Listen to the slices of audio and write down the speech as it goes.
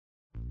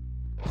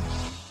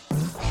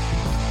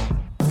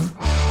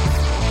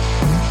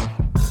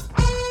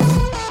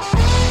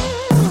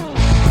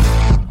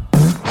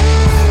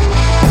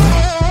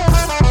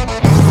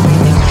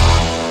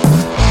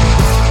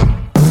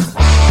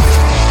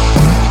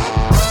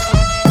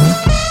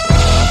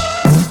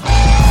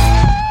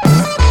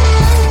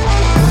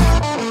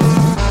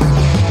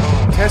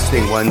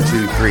Testing 1 2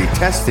 3.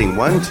 Testing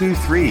 1 2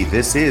 3.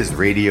 This is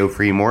Radio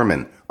Free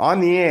Mormon on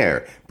the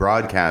air,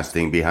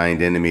 broadcasting behind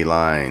enemy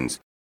lines.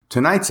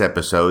 Tonight's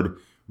episode,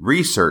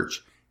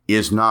 Research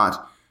is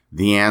Not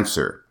the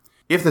Answer.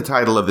 If the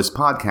title of this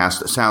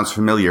podcast sounds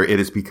familiar, it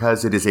is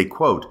because it is a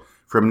quote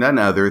from none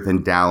other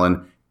than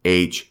Dallin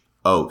H.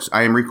 Oaks.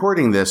 I am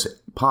recording this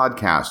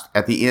podcast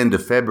at the end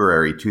of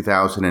February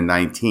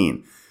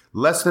 2019.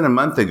 Less than a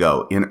month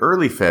ago, in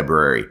early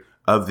February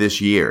of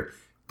this year,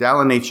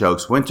 Dallin H.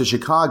 Oaks went to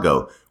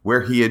Chicago,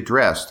 where he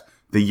addressed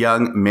the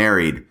young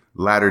married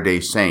Latter-day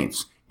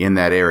Saints in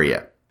that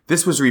area.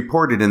 This was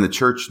reported in the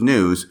Church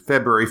News,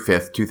 February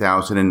 5th,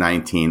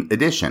 2019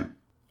 edition.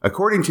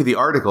 According to the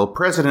article,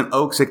 President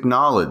Oaks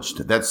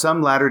acknowledged that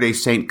some Latter-day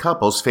Saint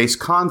couples face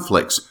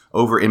conflicts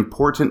over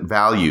important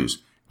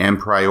values and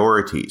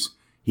priorities.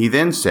 He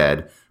then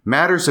said,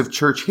 matters of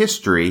church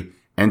history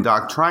and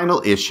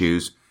doctrinal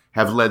issues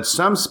have led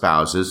some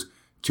spouses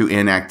to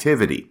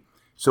inactivity.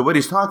 So what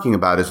he's talking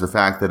about is the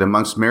fact that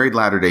amongst married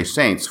Latter-day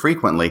Saints,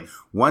 frequently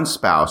one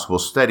spouse will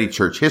study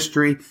church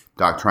history,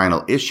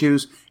 doctrinal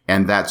issues,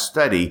 and that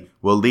study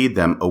will lead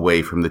them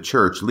away from the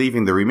church,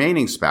 leaving the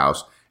remaining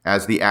spouse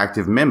as the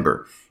active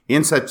member.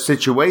 In such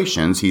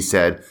situations, he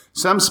said,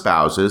 some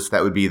spouses,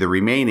 that would be the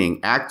remaining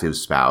active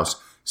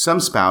spouse, some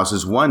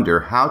spouses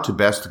wonder how to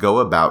best go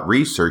about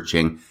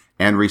researching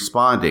and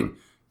responding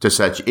to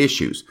such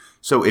issues.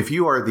 So if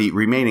you are the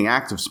remaining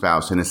active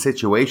spouse in a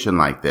situation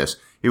like this,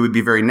 it would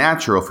be very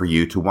natural for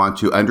you to want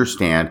to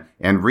understand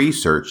and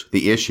research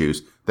the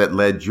issues that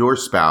led your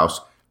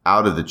spouse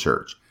out of the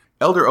church.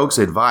 Elder Oaks'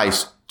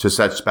 advice to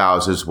such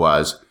spouses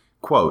was,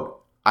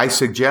 quote, I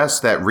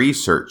suggest that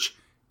research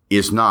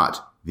is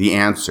not the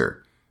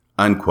answer,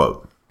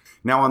 unquote.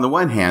 Now, on the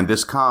one hand,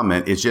 this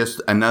comment is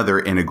just another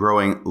in a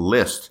growing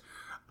list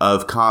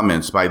of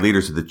comments by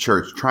leaders of the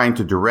church trying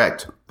to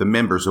direct the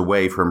members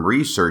away from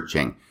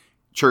researching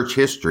church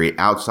history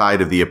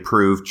outside of the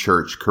approved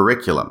church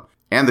curriculum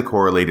and the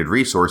correlated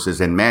resources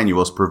and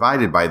manuals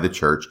provided by the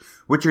church,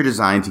 which are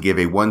designed to give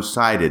a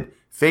one-sided,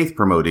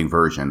 faith-promoting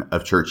version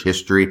of church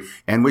history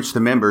and which the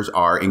members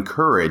are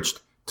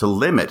encouraged to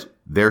limit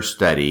their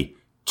study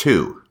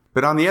to.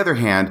 But on the other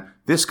hand,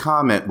 this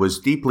comment was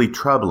deeply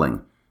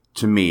troubling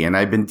to me, and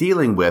I've been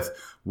dealing with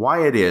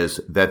why it is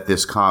that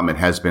this comment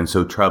has been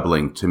so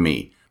troubling to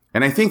me.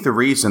 And I think the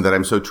reason that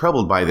I'm so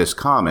troubled by this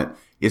comment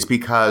is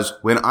because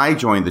when I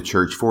joined the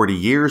church 40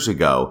 years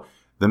ago,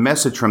 the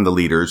message from the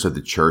leaders of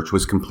the church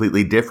was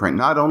completely different.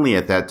 Not only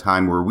at that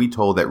time were we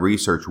told that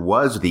research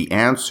was the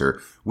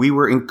answer, we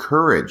were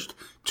encouraged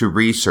to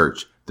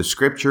research the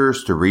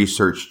scriptures, to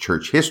research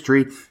church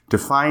history, to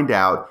find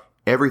out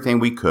everything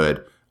we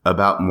could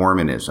about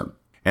Mormonism.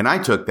 And I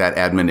took that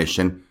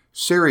admonition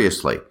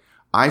seriously.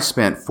 I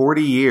spent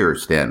 40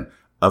 years then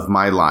of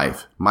my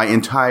life, my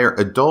entire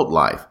adult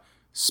life,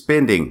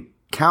 spending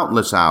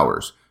countless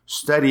hours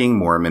studying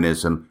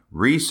Mormonism,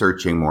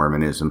 researching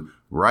Mormonism,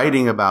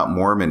 writing about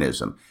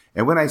Mormonism.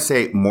 And when I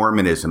say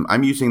Mormonism,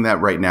 I'm using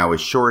that right now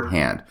as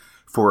shorthand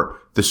for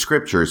the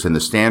scriptures and the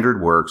standard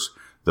works,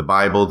 the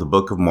Bible, the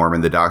Book of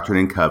Mormon, the Doctrine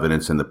and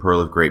Covenants, and the Pearl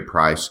of Great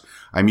Price.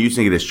 I'm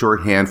using it as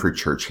shorthand for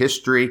church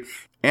history,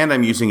 and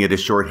I'm using it as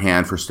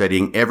shorthand for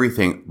studying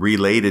everything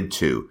related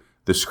to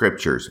the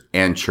scriptures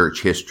and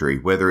church history,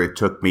 whether it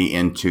took me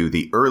into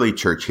the early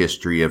church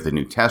history of the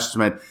New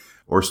Testament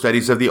or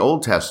studies of the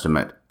Old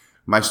Testament.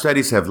 My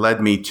studies have led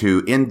me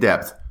to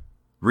in-depth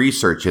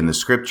research in the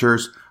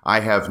scriptures. I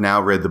have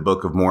now read the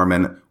Book of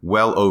Mormon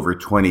well over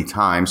 20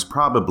 times,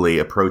 probably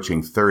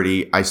approaching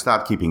 30. I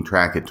stopped keeping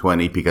track at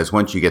 20 because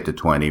once you get to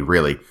 20,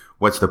 really,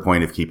 what's the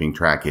point of keeping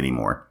track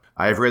anymore?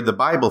 I have read the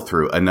Bible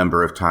through a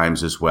number of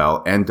times as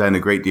well and done a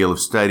great deal of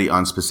study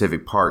on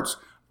specific parts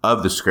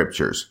of the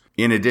scriptures.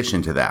 In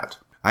addition to that,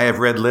 I have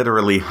read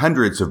literally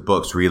hundreds of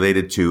books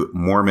related to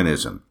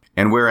Mormonism.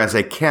 And whereas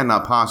I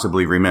cannot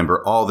possibly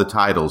remember all the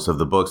titles of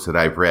the books that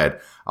I've read,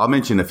 I'll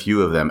mention a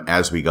few of them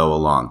as we go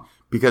along.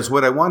 Because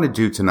what I want to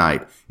do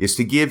tonight is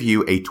to give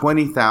you a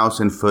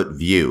 20,000-foot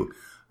view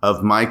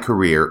of my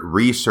career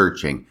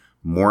researching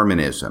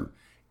Mormonism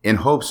in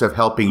hopes of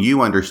helping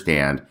you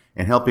understand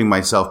and helping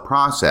myself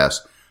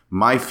process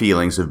my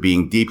feelings of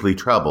being deeply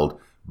troubled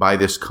by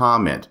this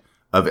comment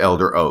of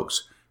Elder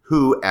Oaks,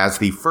 who, as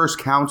the first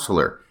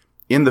counselor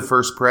in the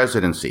first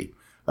presidency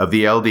of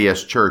the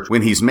LDS Church,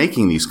 when he's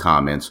making these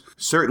comments,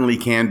 certainly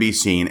can be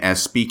seen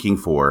as speaking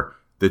for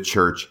the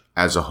church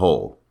as a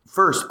whole.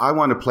 First, I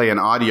want to play an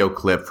audio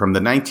clip from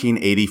the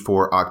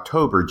 1984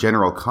 October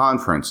General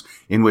Conference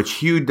in which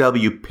Hugh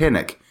W.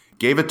 Pinnock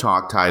gave a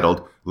talk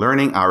titled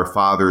Learning Our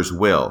Father's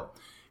Will.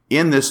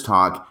 In this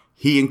talk,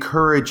 he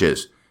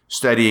encourages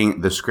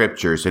studying the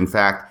scriptures. In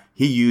fact,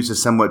 he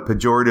uses somewhat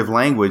pejorative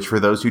language for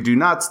those who do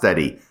not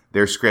study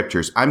their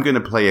scriptures. I'm going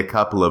to play a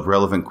couple of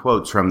relevant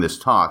quotes from this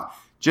talk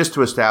just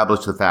to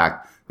establish the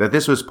fact that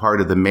this was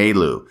part of the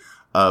milieu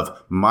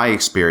of my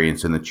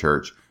experience in the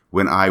church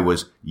when I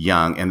was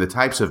young and the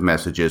types of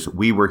messages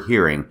we were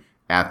hearing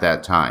at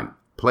that time.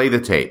 Play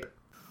the tape.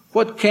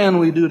 What can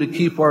we do to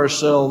keep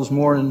ourselves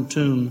more in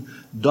tune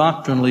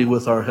doctrinally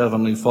with our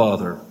Heavenly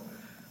Father?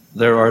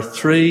 There are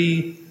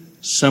 3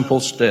 simple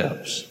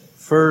steps.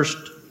 First,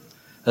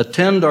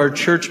 attend our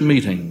church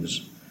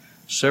meetings.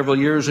 Several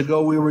years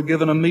ago, we were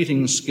given a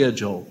meeting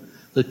schedule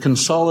that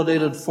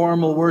consolidated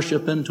formal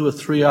worship into a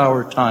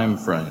 3-hour time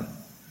frame.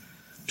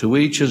 To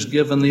each is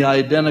given the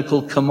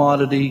identical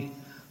commodity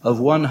of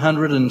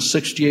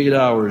 168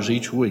 hours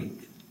each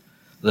week.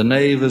 The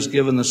knave is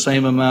given the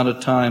same amount of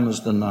time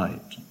as the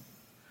knight.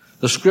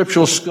 The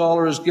scriptural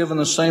scholar is given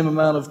the same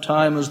amount of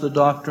time as the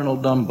doctrinal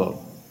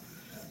Dumbo.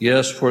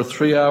 Yes, for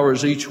 3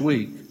 hours each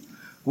week,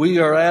 we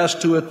are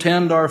asked to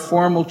attend our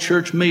formal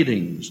church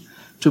meetings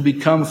to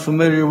become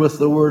familiar with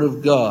the Word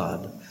of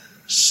God.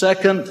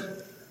 Second,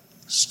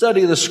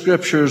 study the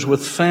Scriptures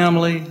with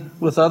family,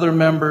 with other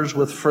members,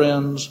 with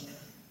friends,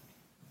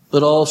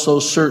 but also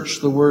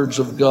search the words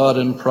of God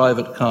in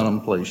private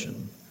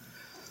contemplation.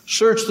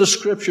 Search the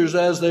Scriptures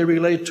as they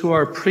relate to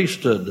our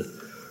priesthood,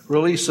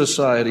 Relief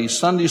Society,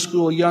 Sunday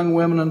school, young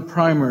women, and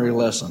primary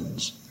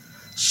lessons.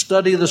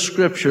 Study the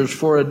Scriptures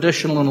for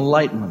additional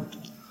enlightenment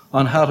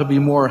on how to be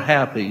more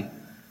happy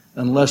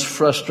and less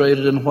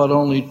frustrated in what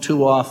only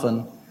too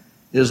often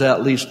is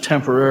at least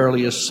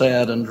temporarily a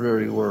sad and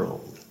dreary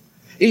world.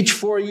 Each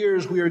 4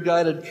 years we are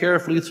guided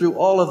carefully through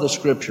all of the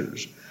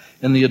Scriptures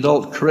in the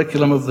adult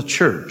curriculum of the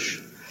church.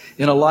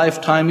 In a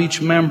lifetime,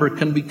 each member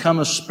can become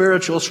a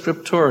spiritual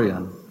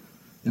scriptorian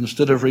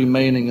instead of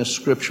remaining a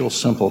scriptural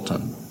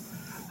simpleton.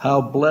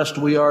 How blessed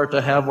we are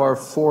to have our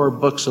 4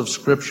 books of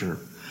Scripture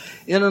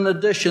in an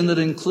edition that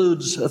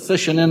includes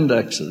efficient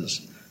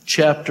indexes,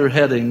 chapter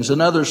headings,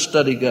 and other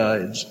study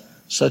guides,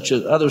 such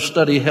as other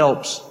study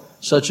helps,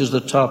 such as the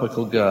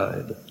topical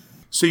guide.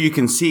 So you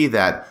can see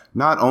that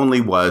not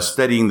only was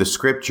studying the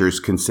Scriptures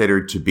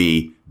considered to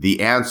be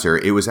the answer,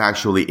 it was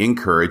actually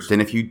encouraged.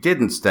 And if you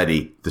didn't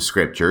study the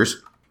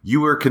Scriptures,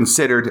 you were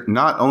considered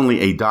not only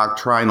a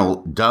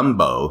doctrinal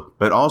Dumbo,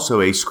 but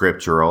also a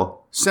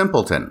scriptural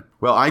simpleton.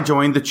 Well, I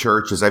joined the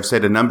church, as I've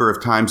said a number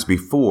of times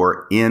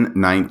before, in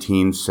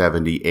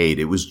 1978.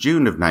 It was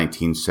June of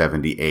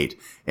 1978,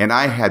 and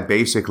I had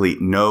basically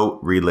no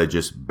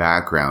religious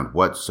background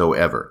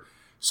whatsoever.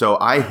 So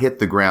I hit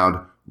the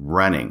ground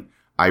running.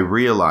 I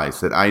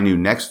realized that I knew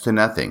next to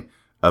nothing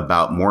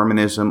about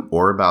Mormonism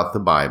or about the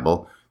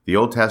Bible, the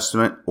Old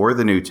Testament or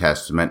the New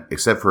Testament,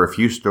 except for a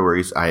few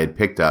stories I had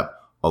picked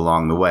up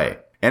along the way.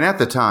 And at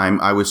the time,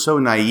 I was so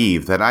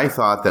naive that I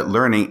thought that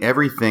learning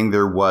everything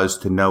there was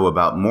to know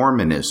about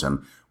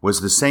Mormonism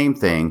was the same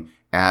thing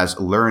as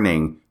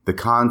learning the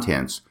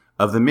contents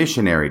of the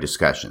missionary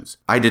discussions.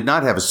 I did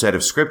not have a set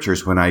of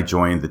scriptures when I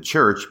joined the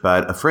church,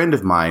 but a friend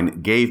of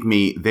mine gave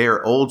me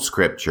their old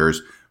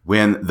scriptures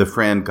when the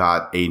friend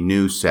got a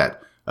new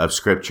set of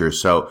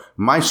scriptures. So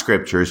my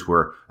scriptures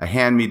were a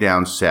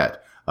hand-me-down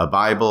set, a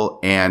Bible,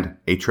 and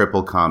a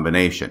triple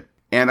combination.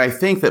 And I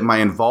think that my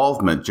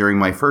involvement during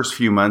my first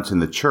few months in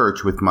the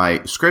church with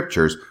my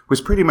scriptures was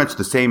pretty much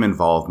the same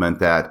involvement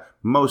that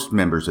most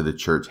members of the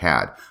church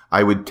had.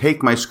 I would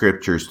take my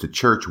scriptures to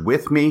church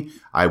with me.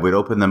 I would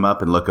open them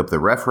up and look up the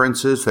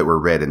references that were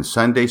read in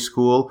Sunday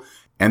school.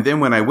 And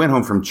then when I went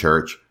home from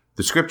church,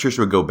 the scriptures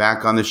would go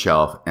back on the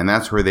shelf, and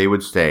that's where they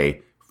would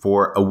stay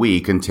for a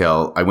week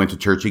until I went to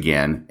church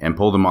again and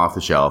pulled them off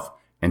the shelf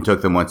and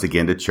took them once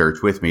again to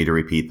church with me to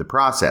repeat the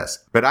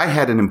process. But I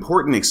had an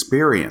important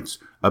experience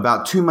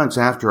about 2 months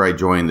after I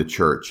joined the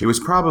church. It was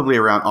probably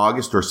around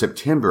August or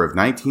September of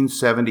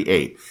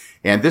 1978.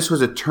 And this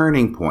was a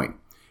turning point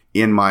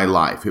in my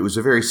life. It was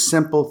a very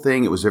simple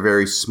thing. It was a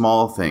very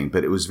small thing,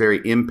 but it was very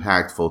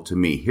impactful to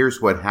me.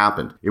 Here's what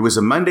happened. It was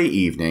a Monday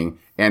evening,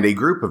 and a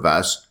group of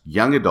us,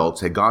 young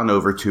adults, had gone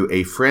over to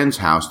a friend's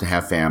house to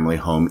have family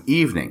home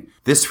evening.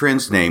 This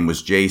friend's name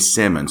was Jay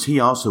Simmons. He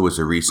also was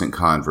a recent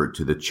convert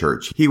to the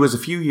church. He was a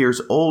few years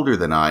older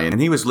than I,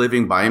 and he was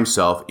living by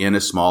himself in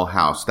a small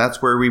house.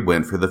 That's where we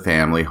went for the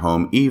family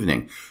home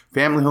evening.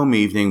 Family home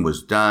evening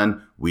was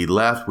done. We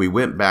left. We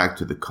went back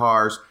to the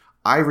cars.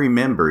 I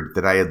remembered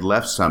that I had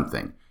left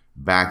something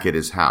back at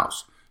his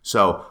house.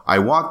 So I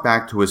walked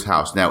back to his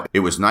house. Now, it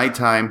was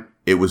nighttime.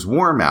 It was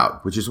warm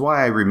out, which is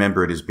why I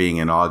remember it as being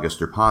in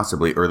August or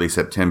possibly early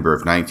September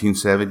of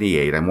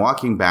 1978. I'm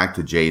walking back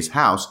to Jay's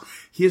house.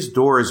 His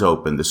door is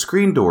open. The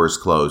screen door is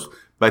closed,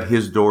 but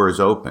his door is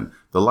open.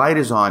 The light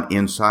is on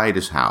inside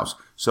his house.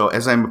 So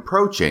as I'm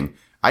approaching,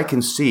 I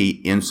can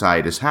see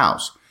inside his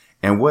house.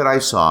 And what I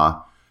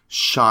saw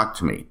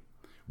shocked me.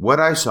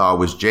 What I saw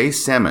was Jay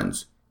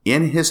Simmons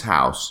in his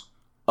house,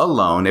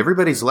 alone.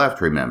 Everybody's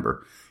left,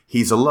 remember.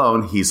 He's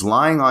alone. He's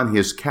lying on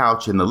his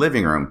couch in the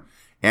living room,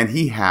 and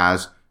he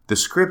has the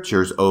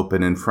scriptures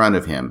open in front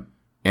of him,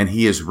 and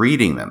he is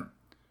reading them.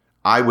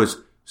 I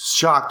was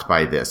shocked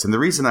by this. And the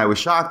reason I was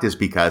shocked is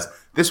because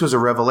this was a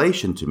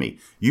revelation to me.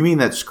 You mean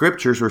that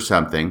scriptures were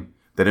something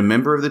that a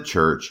member of the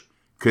church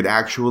could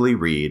actually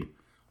read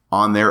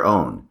on their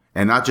own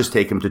and not just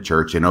take them to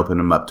church and open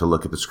them up to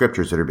look at the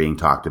scriptures that are being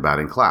talked about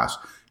in class?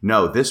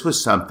 No, this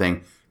was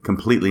something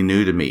completely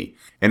new to me.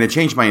 And it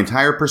changed my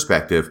entire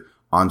perspective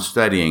on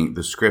studying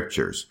the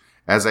scriptures.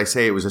 As I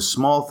say, it was a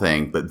small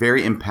thing, but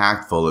very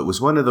impactful. It was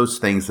one of those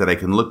things that I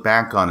can look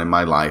back on in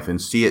my life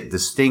and see it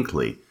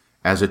distinctly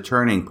as a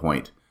turning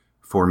point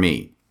for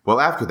me. Well,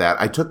 after that,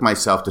 I took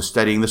myself to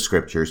studying the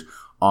scriptures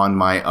on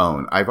my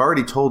own. I've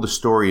already told a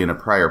story in a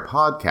prior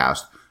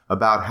podcast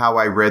about how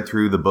I read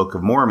through the Book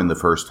of Mormon the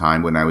first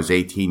time when I was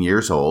 18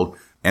 years old.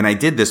 And I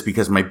did this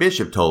because my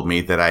bishop told me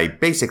that I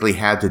basically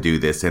had to do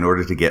this in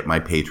order to get my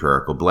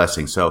patriarchal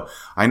blessing. So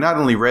I not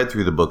only read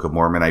through the Book of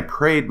Mormon, I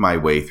prayed my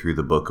way through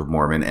the Book of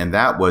Mormon. And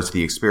that was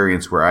the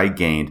experience where I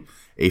gained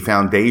a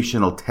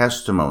foundational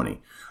testimony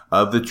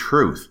of the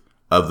truth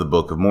of the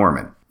Book of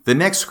Mormon. The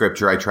next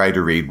scripture I tried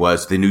to read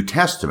was the New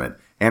Testament.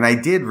 And I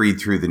did read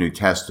through the New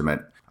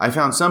Testament. I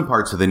found some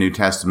parts of the New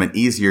Testament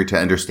easier to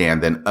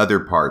understand than other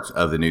parts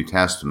of the New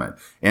Testament.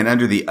 And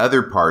under the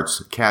other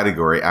parts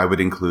category, I would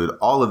include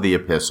all of the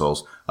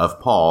epistles of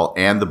Paul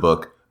and the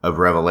book of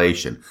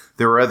Revelation.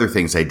 There were other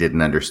things I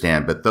didn't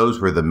understand, but those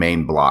were the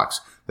main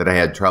blocks that I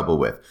had trouble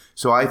with.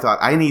 So I thought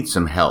I need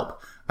some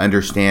help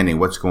understanding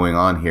what's going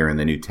on here in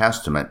the New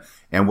Testament.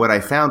 And what I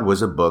found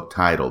was a book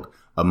titled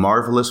A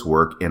Marvelous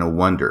Work and a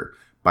Wonder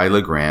by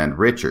LeGrand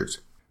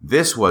Richards.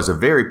 This was a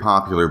very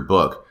popular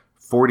book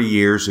 40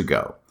 years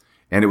ago.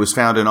 And it was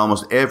found in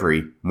almost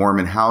every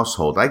Mormon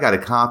household. I got a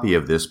copy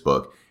of this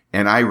book,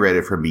 and I read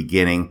it from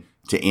beginning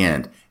to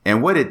end.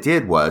 And what it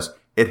did was,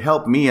 it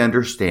helped me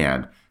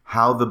understand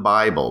how the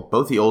Bible,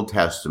 both the Old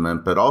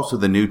Testament, but also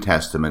the New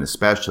Testament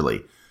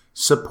especially,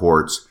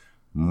 supports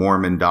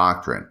Mormon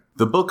doctrine.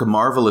 The book A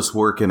Marvelous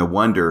Work and a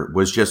Wonder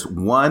was just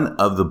one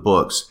of the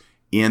books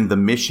in the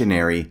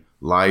Missionary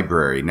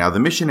Library. Now, the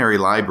Missionary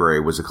Library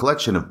was a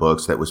collection of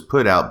books that was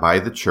put out by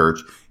the church.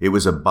 It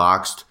was a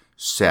boxed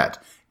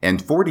set. And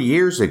 40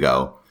 years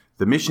ago,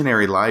 the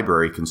Missionary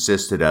Library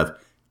consisted of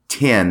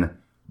 10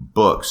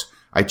 books.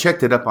 I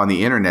checked it up on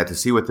the internet to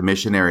see what the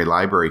Missionary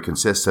Library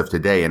consists of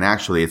today, and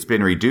actually it's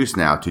been reduced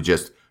now to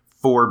just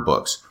 4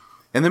 books.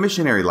 In the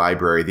Missionary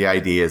Library, the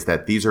idea is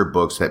that these are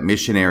books that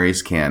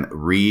missionaries can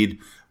read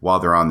while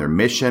they're on their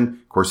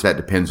mission. Of course, that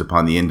depends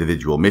upon the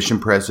individual mission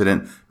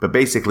president, but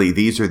basically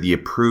these are the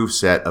approved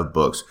set of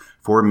books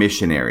for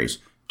missionaries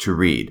to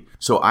read.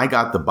 So I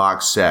got the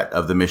box set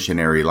of the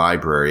Missionary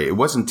Library. It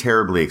wasn't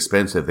terribly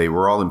expensive. They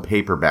were all in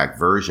paperback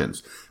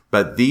versions.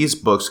 But these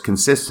books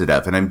consisted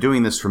of, and I'm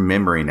doing this from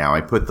memory now,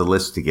 I put the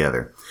list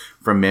together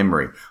from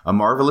memory, A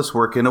Marvelous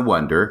Work and a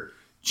Wonder,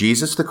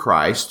 Jesus the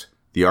Christ,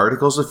 The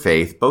Articles of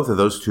Faith. Both of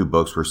those 2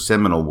 books were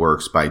seminal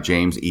works by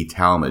James E.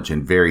 Talmage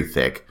and very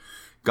thick.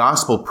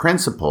 Gospel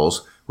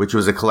Principles, which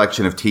was a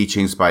collection of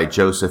teachings by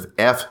Joseph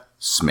F.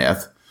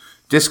 Smith.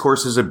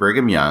 Discourses of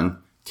Brigham Young,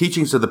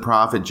 Teachings of the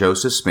Prophet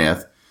Joseph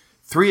Smith.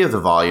 3 of the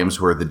volumes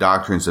were The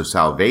Doctrines of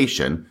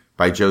Salvation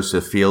by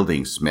Joseph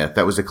Fielding Smith.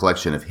 That was a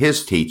collection of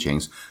his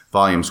teachings,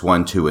 volumes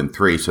 1, 2, and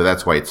 3. So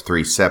that's why it's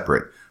 3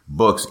 separate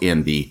books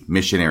in the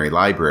Missionary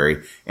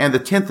Library. And the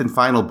 10th and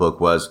final book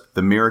was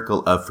The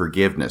Miracle of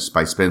Forgiveness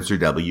by Spencer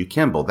W.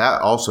 Kimball.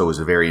 That also was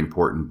a very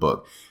important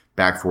book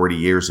back 40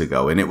 years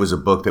ago. And it was a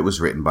book that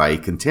was written by a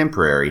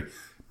contemporary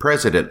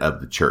president of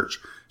the church.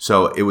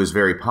 So it was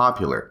very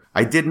popular.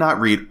 I did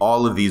not read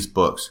all of these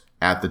books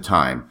at the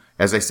time.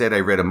 As I said,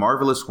 I read A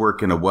Marvelous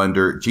Work and a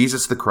Wonder,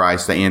 Jesus the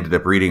Christ, I ended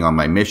up reading on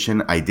my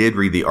mission. I did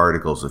read The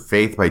Articles of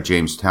Faith by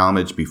James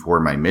Talmage before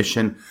my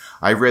mission.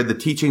 I read the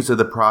Teachings of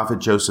the Prophet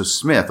Joseph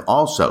Smith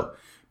also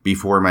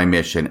before my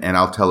mission, and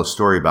I'll tell a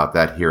story about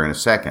that here in a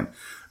second.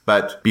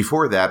 But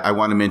before that, I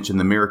want to mention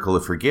The Miracle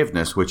of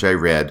Forgiveness, which I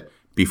read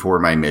before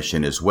my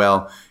mission as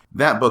well.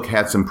 That book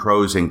had some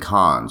pros and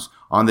cons.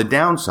 On the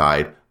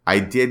downside, I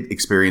did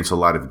experience a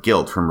lot of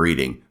guilt from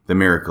reading The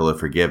Miracle of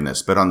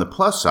Forgiveness. But on the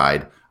plus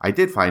side, I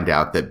did find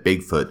out that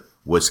Bigfoot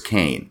was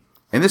Cain.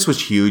 And this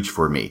was huge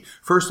for me.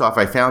 First off,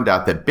 I found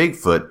out that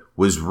Bigfoot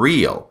was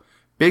real.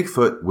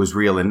 Bigfoot was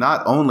real. And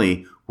not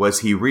only was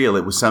he real,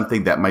 it was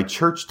something that my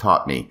church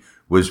taught me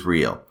was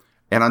real.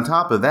 And on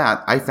top of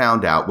that, I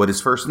found out what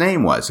his first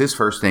name was. His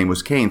first name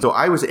was Cain. So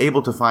I was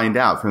able to find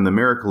out from The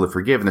Miracle of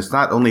Forgiveness,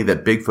 not only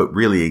that Bigfoot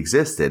really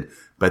existed,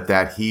 but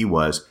that he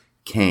was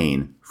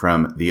Cain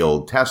from the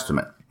Old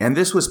Testament. And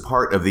this was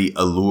part of the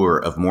allure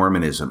of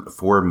Mormonism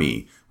for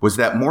me, was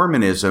that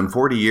Mormonism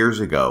 40 years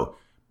ago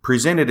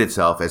presented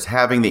itself as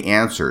having the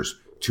answers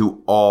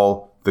to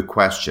all the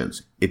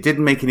questions. It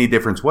didn't make any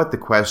difference what the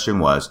question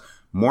was.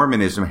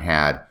 Mormonism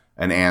had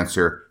an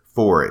answer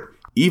for it.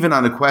 Even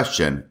on a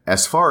question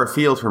as far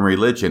afield from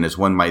religion as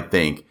one might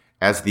think,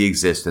 as the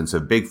existence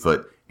of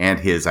Bigfoot and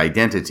his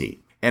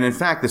identity. And in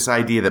fact, this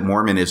idea that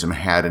Mormonism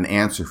had an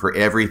answer for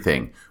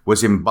everything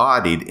was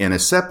embodied in a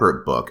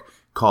separate book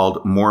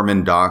called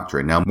Mormon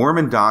Doctrine. Now,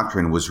 Mormon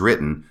Doctrine was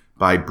written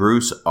by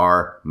Bruce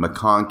R.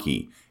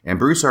 McConkie. And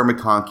Bruce R.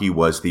 McConkie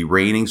was the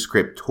reigning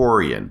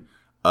scriptorian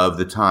of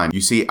the time.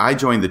 You see, I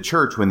joined the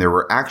church when there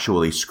were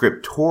actually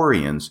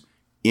scriptorians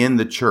in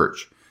the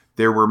church.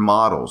 There were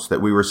models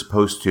that we were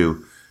supposed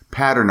to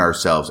pattern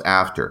ourselves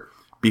after.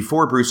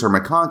 Before Bruce R.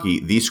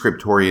 McConkie, the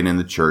scriptorian in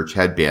the church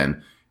had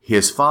been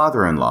his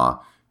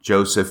father-in-law,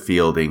 Joseph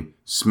Fielding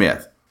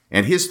Smith.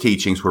 And his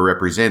teachings were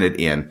represented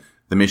in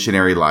the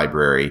Missionary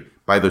Library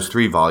by those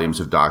 3 volumes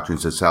of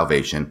Doctrines of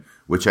Salvation,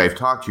 which I've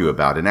talked to you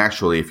about. And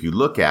actually, if you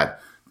look at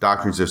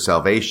Doctrines of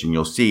Salvation,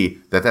 you'll see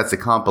that that's a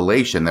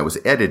compilation that was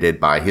edited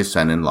by his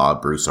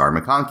son-in-law, Bruce R.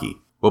 McConkie.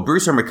 Well,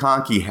 Bruce R.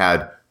 McConkie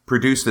had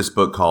produced this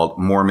book called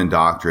Mormon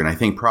Doctrine. I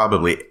think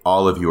probably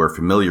all of you are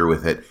familiar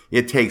with it.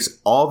 It takes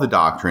all the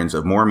doctrines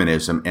of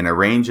Mormonism and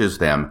arranges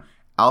them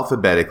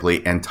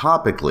alphabetically and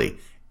topically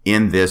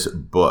in this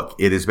book.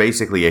 It is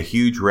basically a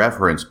huge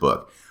reference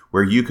book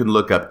where you can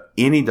look up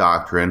any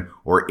doctrine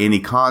or any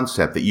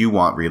concept that you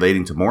want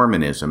relating to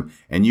Mormonism,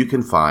 and you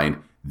can find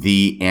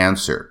the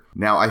answer.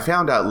 Now, I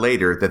found out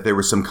later that there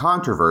was some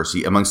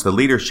controversy amongst the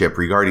leadership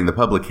regarding the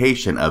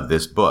publication of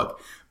this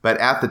book. But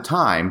at the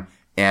time,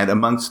 and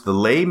amongst the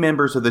lay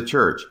members of the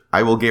church,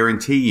 I will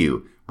guarantee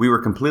you, we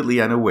were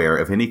completely unaware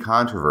of any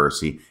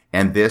controversy,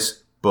 and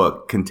this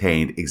book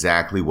contained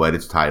exactly what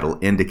its title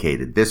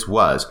indicated. This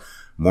was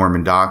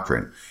Mormon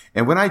Doctrine.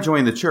 And when I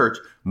joined the church,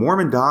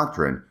 Mormon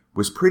Doctrine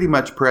was pretty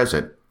much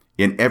present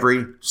in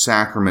every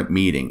sacrament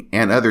meeting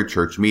and other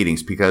church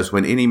meetings, because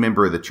when any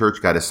member of the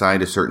church got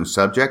assigned a certain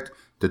subject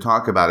to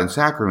talk about in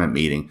sacrament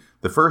meeting,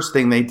 the first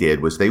thing they did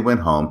was they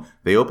went home,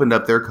 they opened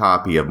up their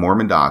copy of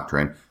Mormon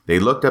Doctrine, they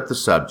looked up the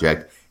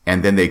subject,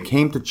 and then they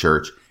came to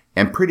church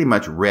and pretty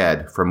much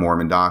read from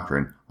Mormon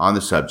Doctrine on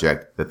the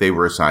subject that they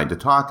were assigned to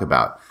talk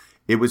about.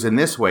 It was in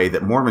this way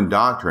that Mormon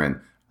Doctrine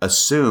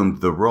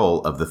assumed the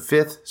role of the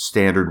fifth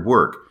standard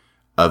work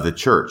of the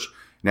church.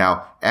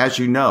 Now, as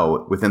you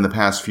know, within the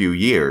past few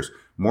years,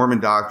 Mormon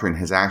Doctrine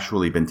has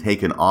actually been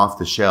taken off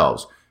the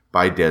shelves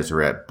by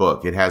Deseret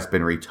Book. It has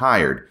been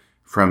retired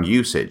from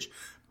usage.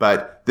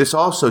 But this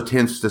also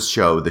tends to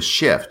show the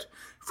shift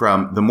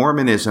from the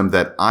Mormonism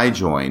that I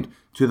joined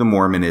to the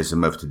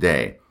Mormonism of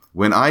today.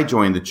 When I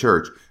joined the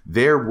church,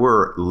 there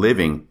were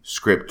living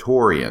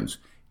scriptorians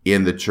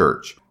in the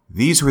church.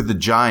 These were the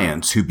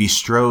giants who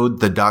bestrode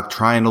the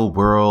doctrinal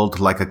world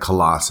like a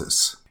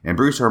colossus. And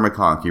Bruce R.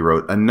 McConkie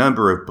wrote a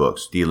number of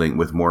books dealing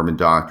with Mormon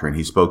doctrine.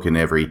 He spoke in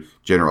every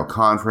general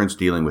conference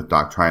dealing with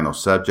doctrinal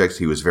subjects.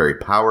 He was very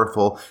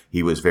powerful.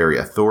 He was very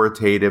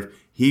authoritative.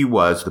 He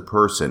was the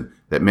person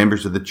that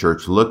members of the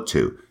church looked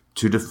to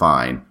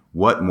define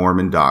what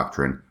Mormon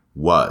doctrine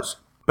was.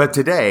 But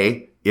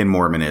today, in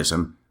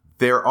Mormonism,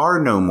 there are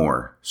no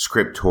more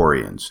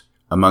scriptorians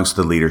amongst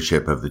the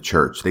leadership of the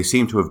church. They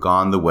seem to have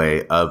gone the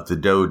way of the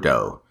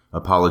dodo.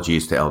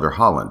 Apologies to Elder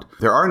Holland.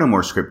 There are no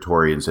more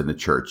scriptorians in the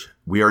church.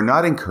 We are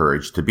not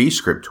encouraged to be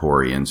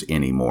scriptorians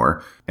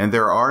anymore, and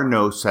there are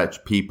no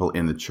such people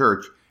in the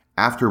church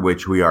after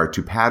which we are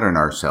to pattern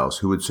ourselves,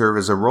 who would serve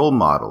as a role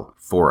model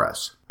for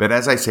us. But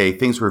as I say,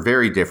 things were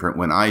very different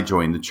when I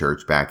joined the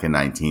church back in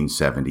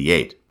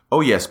 1978.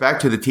 Oh yes, back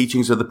to the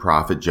teachings of the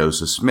prophet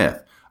Joseph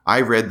Smith.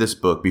 I read this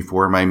book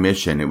before my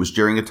mission. It was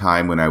during a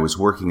time when I was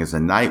working as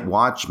a night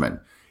watchman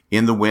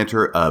in the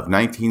winter of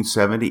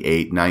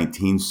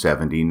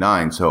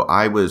 1978-1979. So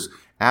I was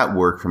at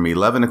work from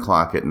 11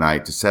 o'clock at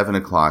night to 7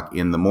 o'clock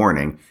in the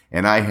morning,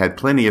 and I had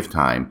plenty of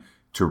time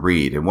to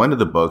read. And one of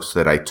the books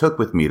that I took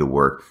with me to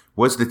work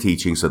was the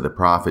teachings of the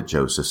prophet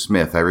Joseph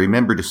Smith. I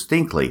remember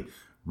distinctly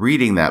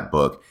reading that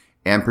book,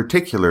 and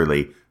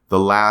particularly the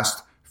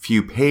last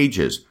few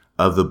pages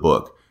of the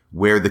book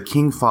where the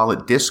King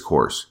Follett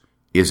Discourse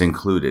is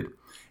included.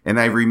 And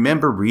I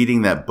remember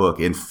reading that book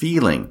and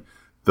feeling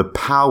the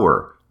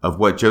power of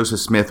what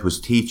Joseph Smith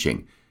was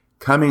teaching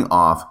coming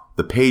off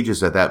the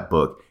pages of that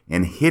book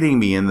and hitting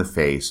me in the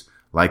face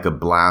like a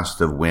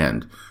blast of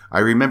wind. I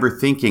remember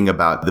thinking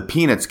about the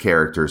Peanuts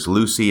characters,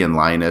 Lucy and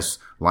Linus.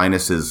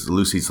 Linus is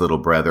Lucy's little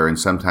brother, and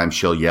sometimes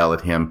she'll yell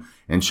at him,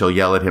 and she'll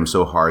yell at him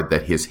so hard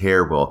that his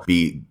hair will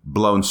be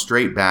blown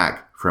straight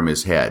back from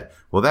his head.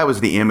 Well, that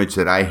was the image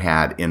that I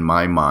had in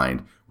my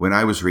mind when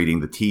I was reading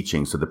the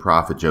teachings of the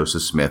prophet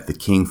Joseph Smith, the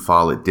King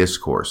Follett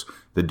Discourse.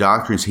 The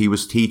doctrines he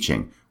was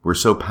teaching were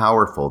so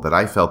powerful that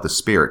I felt the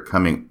Spirit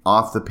coming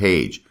off the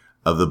page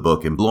of the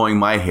book and blowing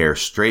my hair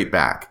straight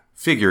back,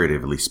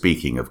 figuratively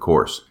speaking, of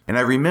course. And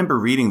I remember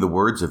reading the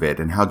words of it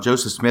and how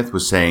Joseph Smith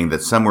was saying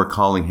that some were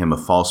calling him a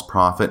false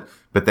prophet,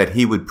 but that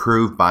he would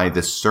prove by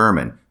this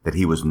sermon that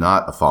he was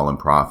not a fallen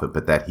prophet,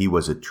 but that he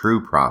was a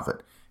true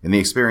prophet. And the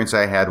experience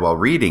I had while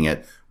reading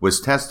it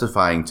was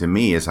testifying to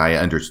me, as I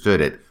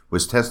understood it,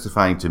 was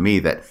testifying to me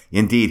that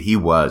indeed he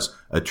was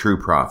a true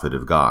prophet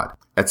of God.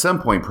 At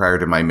some point prior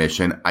to my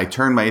mission, I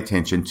turned my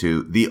attention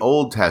to the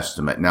Old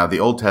Testament. Now, the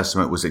Old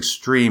Testament was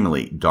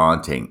extremely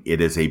daunting. It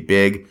is a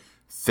big,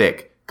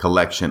 thick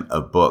collection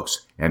of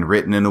books and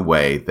written in a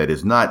way that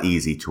is not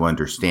easy to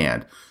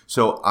understand.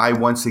 So I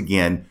once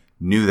again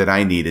knew that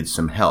I needed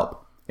some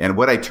help. And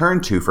what I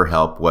turned to for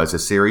help was a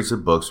series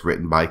of books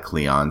written by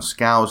Cleon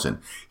Skousen.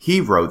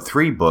 He wrote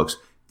 3 books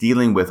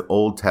dealing with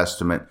Old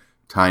Testament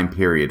time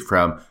period,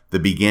 from the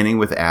beginning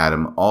with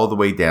Adam all the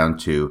way down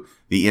to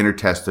the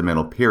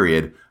intertestamental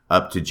period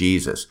up to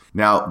Jesus.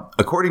 Now,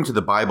 according to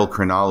the Bible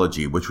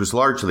chronology, which was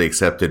largely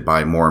accepted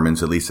by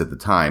Mormons, at least at the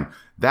time,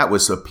 that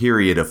was a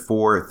period of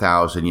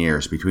 4,000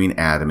 years between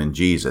Adam and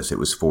Jesus. It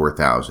was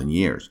 4,000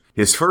 years.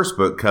 His first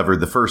book covered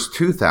the first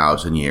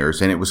 2,000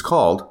 years, and it was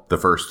called The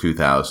First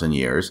 2,000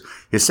 Years.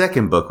 His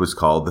second book was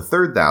called The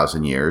Third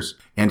 1,000 Years,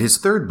 and his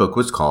third book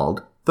was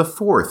called The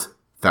Fourth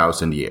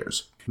 1,000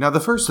 Years. Now, the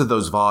first of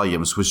those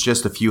volumes was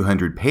just a few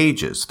hundred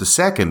pages. The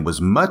second was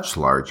much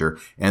larger,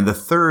 and the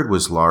third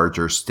was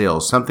larger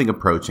still, something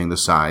approaching the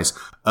size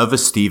of a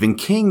Stephen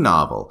King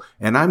novel.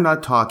 And I'm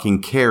not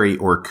talking Carrie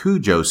or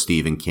Cujo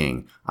Stephen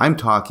King. I'm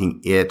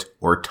talking It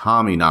or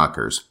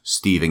Tommyknockers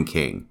Stephen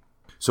King.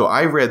 So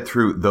I read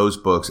through those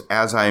books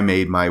as I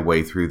made my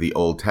way through the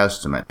Old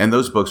Testament. And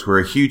those books were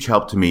a huge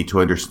help to me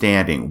to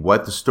understanding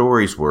what the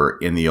stories were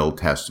in the Old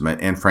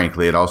Testament. And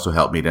frankly, it also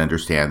helped me to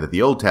understand that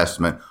the Old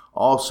Testament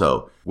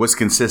also was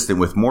consistent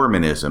with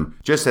Mormonism,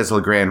 just as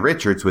LeGrand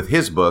Richards with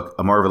his book,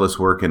 A Marvelous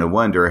Work and a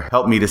Wonder,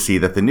 helped me to see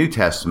that the New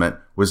Testament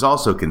was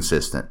also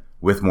consistent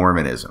with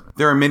Mormonism.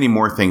 There are many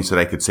more things that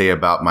I could say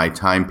about my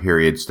time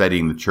period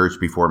studying the church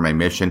before my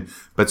mission,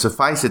 but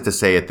suffice it to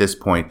say at this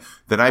point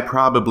that I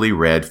probably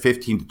read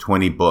 15 to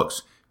 20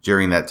 books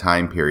during that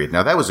time period.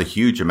 Now, that was a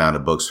huge amount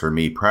of books for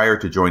me. Prior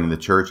to joining the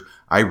church,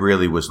 I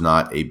really was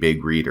not a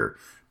big reader,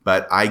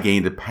 but I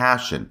gained a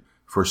passion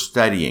for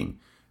studying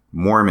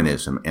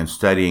Mormonism and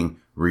studying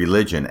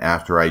religion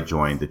after I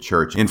joined the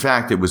church. In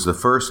fact, it was the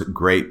first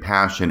great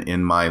passion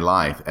in my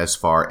life as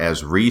far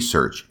as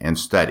research and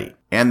study.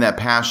 And that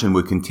passion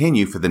would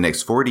continue for the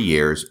next 40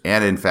 years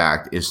and in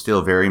fact is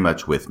still very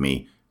much with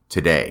me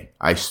today.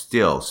 I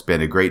still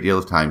spend a great deal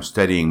of time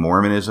studying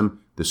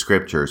Mormonism, the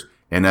scriptures,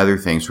 and other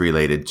things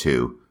related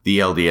to the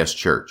LDS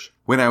Church.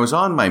 When I was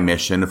on my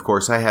mission, of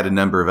course, I had a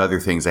number of other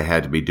things I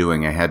had to be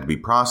doing. I had to be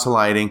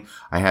proselyting.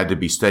 I had to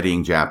be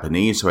studying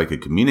Japanese so I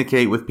could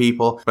communicate with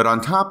people. But on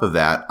top of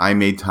that, I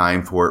made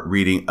time for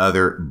reading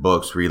other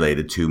books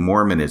related to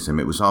Mormonism.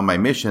 It was on my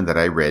mission that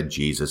I read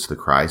Jesus the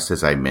Christ,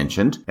 as I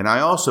mentioned. And I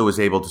also was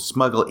able to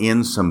smuggle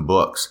in some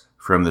books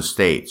from the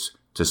States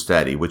to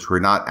study, which were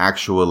not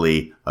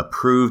actually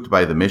approved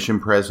by the mission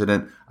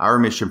president. Our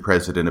mission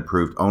president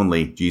approved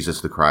only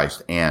Jesus the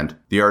Christ and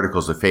the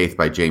Articles of Faith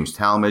by James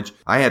Talmage.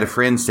 I had a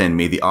friend send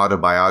me the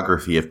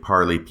autobiography of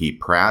Parley P.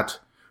 Pratt,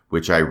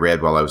 which I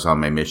read while I was on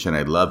my mission.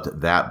 I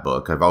loved that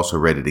book. I've also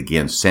read it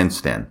again since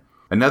then.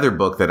 Another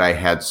book that I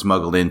had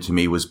smuggled into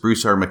me was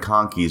Bruce R.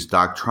 McConkie's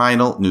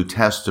Doctrinal New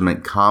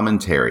Testament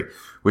Commentary,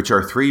 which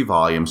are 3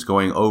 volumes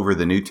going over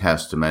the New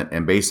Testament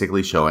and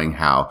basically showing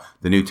how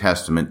the New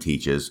Testament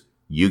teaches,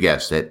 you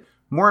guessed it,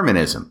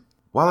 Mormonism.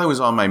 While I was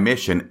on my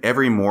mission,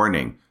 every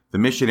morning, the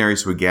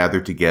missionaries would gather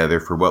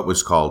together for what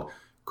was called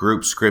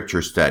group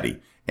scripture study.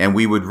 And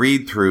we would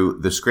read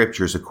through the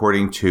scriptures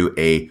according to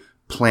a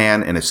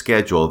plan and a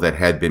schedule that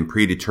had been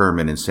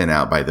predetermined and sent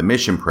out by the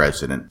mission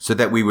president, so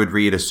that we would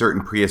read a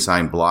certain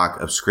preassigned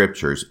block of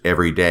scriptures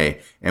every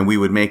day, and we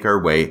would make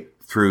our way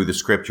through the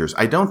scriptures.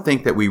 I don't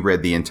think that we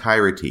read the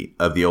entirety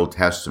of the Old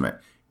Testament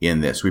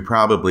in this. We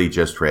probably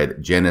just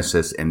read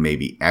Genesis and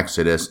maybe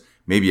Exodus,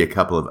 maybe a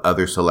couple of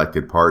other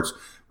selected parts.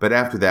 But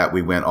after that,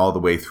 we went all the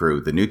way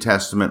through the New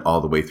Testament, all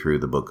the way through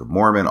the Book of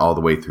Mormon, all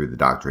the way through the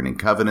Doctrine and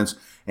Covenants,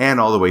 and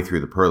all the way through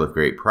the Pearl of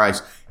Great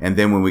Price. And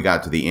then when we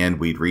got to the end,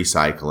 we'd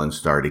recycle and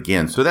start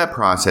again. So that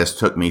process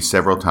took me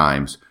several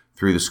times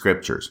through the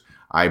scriptures.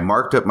 I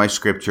marked up my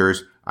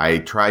scriptures. I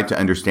tried to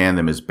understand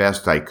them as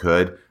best I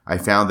could. I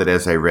found that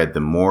as I read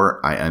them more,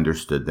 I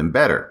understood them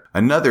better.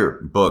 Another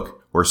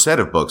book or set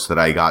of books that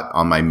I got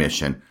on my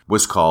mission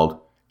was called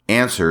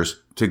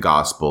Answers to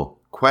Gospel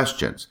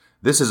Questions.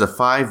 This is a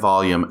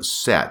 5-volume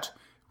set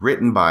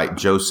written by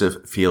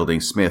Joseph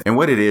Fielding Smith. And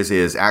what it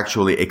is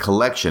actually a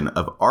collection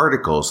of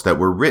articles that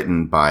were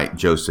written by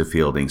Joseph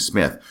Fielding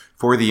Smith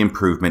for the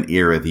Improvement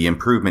Era. The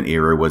Improvement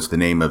Era was the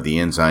name of the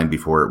Ensign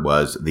before it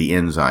was the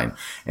Ensign.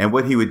 And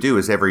what he would do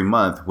is every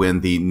month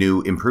when the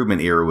new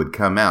Improvement Era would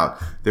come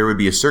out, there would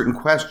be a certain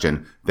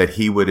question that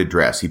he would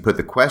address. He put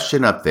the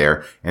question up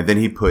there and then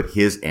he put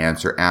his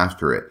answer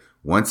after it.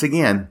 Once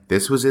again,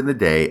 this was in the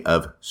day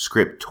of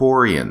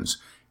scriptorians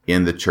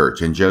in the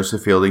church, and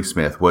Joseph Fielding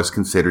Smith was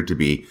considered to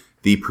be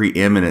the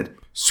preeminent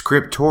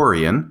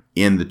scriptorian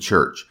in the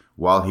church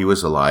while he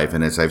was alive.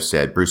 And as I've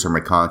said, Bruce R.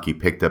 McConkie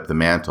picked up the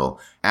mantle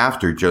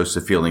after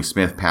Joseph Fielding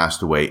Smith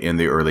passed away in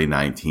the early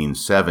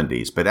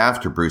 1970s. But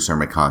after Bruce R.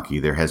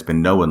 McConkie, there has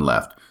been no one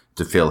left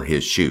to fill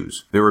his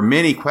shoes. There were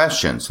many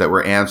questions that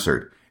were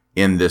answered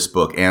in this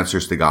book,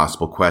 Answers to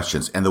Gospel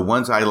Questions, and the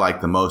ones I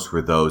liked the most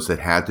were those that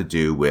had to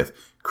do with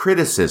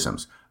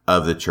criticisms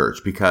of the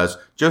church, because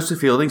Joseph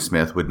Fielding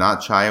Smith would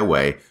not shy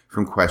away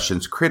from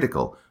questions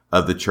critical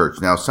of the church.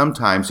 Now,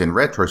 sometimes in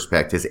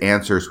retrospect, his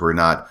answers were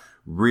not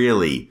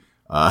really,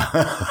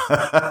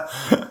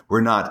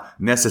 were not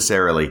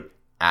necessarily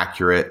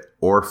accurate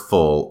or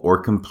full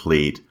or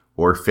complete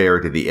or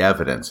fair to the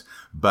evidence,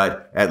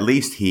 but at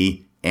least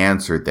he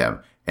answered them.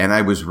 And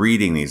I was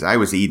reading these. I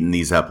was eating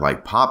these up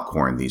like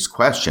popcorn, these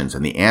questions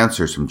and the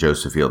answers from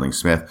Joseph Fielding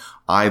Smith.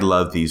 I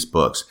love these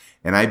books.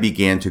 And I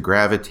began to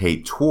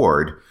gravitate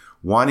toward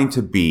wanting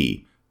to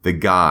be the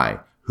guy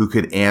who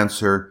could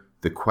answer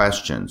the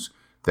questions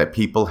that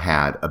people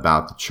had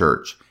about the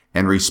church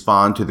and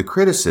respond to the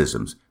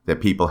criticisms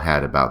that people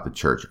had about the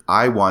church.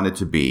 I wanted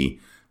to be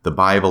the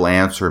Bible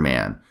answer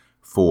man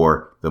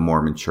for the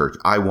Mormon church.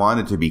 I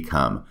wanted to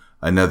become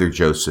another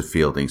Joseph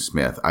Fielding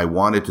Smith. I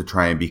wanted to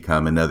try and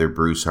become another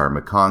Bruce R.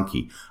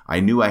 McConkie. I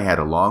knew I had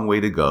a long way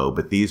to go,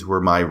 but these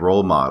were my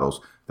role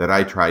models that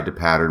I tried to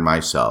pattern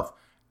myself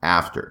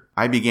after.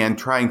 I began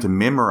trying to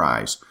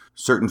memorize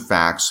certain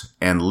facts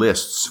and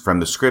lists from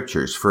the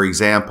scriptures. For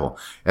example,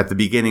 at the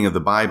beginning of the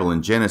Bible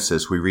in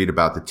Genesis, we read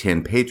about the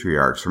 10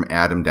 patriarchs from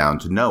Adam down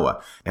to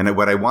Noah. And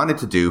what I wanted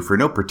to do for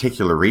no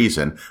particular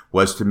reason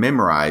was to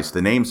memorize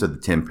the names of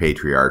the 10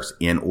 patriarchs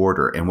in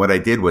order. And what I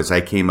did was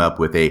I came up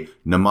with a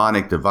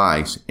mnemonic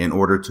device in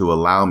order to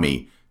allow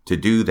me to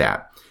do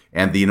that.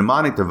 And the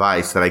mnemonic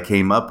device that I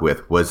came up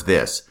with was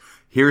this.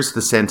 Here's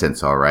the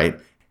sentence, all right?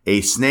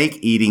 A snake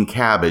eating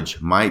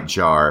cabbage might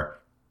jar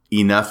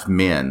enough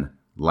men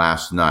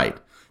last night.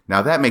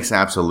 Now that makes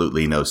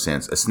absolutely no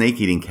sense. A snake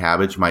eating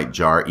cabbage might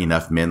jar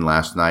enough men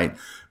last night,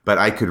 but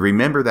I could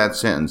remember that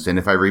sentence. And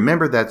if I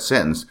remembered that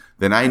sentence,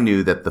 then I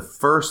knew that the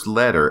first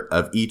letter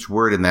of each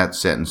word in that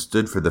sentence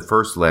stood for the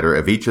first letter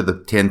of each of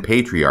the 10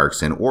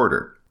 patriarchs in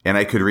order. And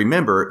I could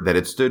remember that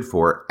it stood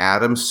for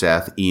Adam,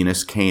 Seth,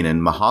 Enos,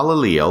 Canaan,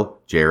 Mahalaleel,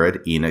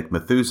 Jared, Enoch,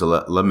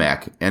 Methuselah,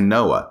 Lamech, and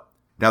Noah.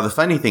 Now the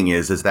funny thing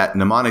is that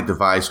mnemonic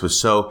device was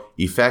so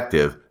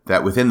effective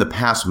that within the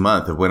past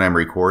month of when I'm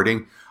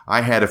recording,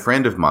 I had a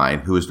friend of mine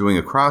who was doing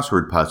a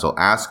crossword puzzle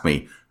ask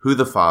me who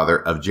the father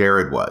of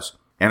Jared was.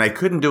 And I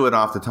couldn't do it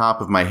off the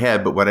top of my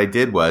head, but what I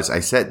did was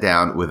I sat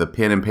down with a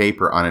pen and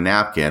paper on a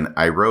napkin.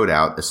 I wrote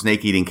out a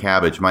snake-eating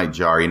cabbage might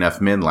jar enough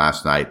men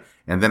last night,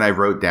 and then I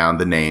wrote down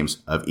the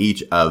names of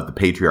each of the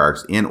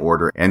patriarchs in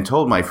order and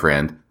told my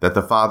friend that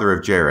the father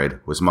of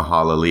Jared was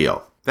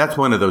Mahalaleel. That's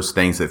one of those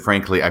things that,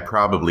 frankly, I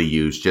probably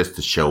use just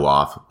to show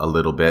off a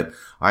little bit.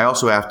 I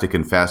also have to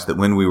confess that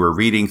when we were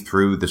reading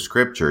through the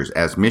scriptures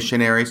as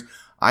missionaries,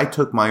 I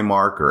took my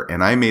marker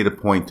and I made a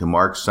point to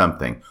mark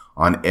something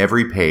on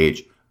every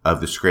page of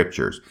the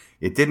scriptures.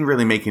 It didn't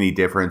really make any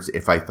difference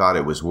if I thought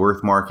it was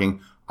worth marking.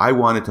 I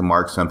wanted to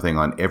mark something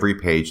on every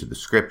page of the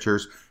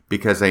scriptures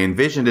because I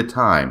envisioned a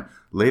time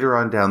later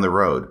on down the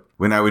road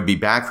when I would be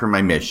back from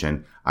my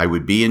mission. I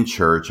would be in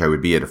church, I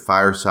would be at a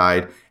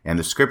fireside, and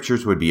the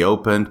scriptures would be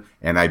opened,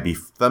 and I'd be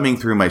thumbing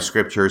through my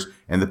scriptures,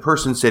 and the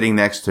person sitting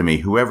next to me,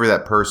 whoever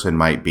that person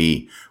might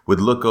be, would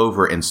look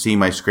over and see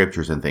my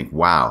scriptures and think,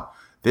 wow,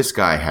 this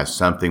guy has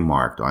something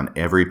marked on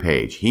every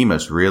page. He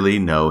must really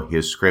know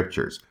his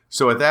scriptures.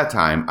 So at that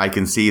time, I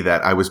can see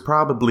that I was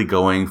probably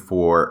going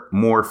for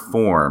more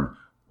form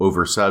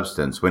over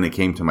substance when it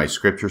came to my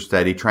scripture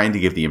study, trying to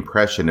give the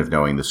impression of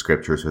knowing the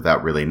scriptures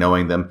without really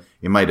knowing them.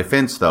 In my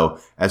defense, though,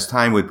 as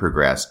time would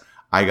progress,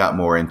 I got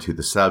more into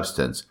the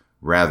substance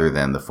rather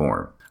than the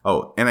form.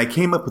 Oh, and I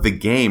came up with a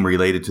game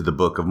related to the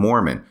Book of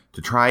Mormon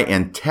to try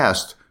and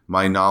test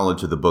my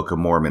knowledge of the Book of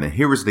Mormon. And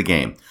here was the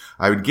game.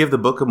 I would give the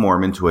Book of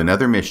Mormon to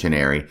another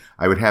missionary.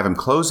 I would have him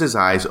close his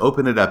eyes,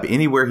 open it up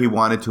anywhere he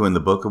wanted to in the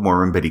Book of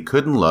Mormon, but he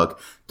couldn't look,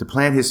 to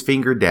plant his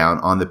finger down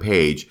on the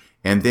page,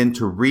 and then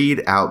to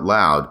read out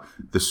loud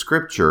the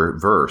scripture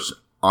verse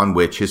on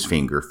which his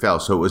finger fell.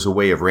 So it was a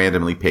way of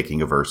randomly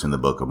picking a verse in the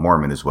Book of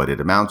Mormon is what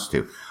it amounts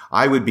to.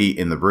 I would be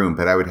in the room,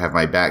 but I would have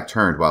my back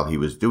turned while he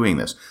was doing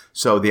this.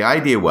 So the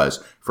idea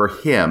was for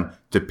him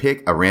to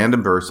pick a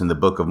random verse in the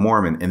Book of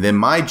Mormon, and then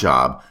my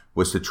job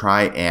was to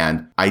try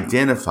and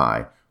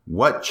identify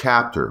what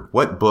chapter,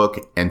 what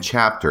book and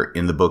chapter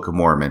in the Book of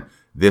Mormon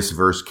this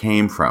verse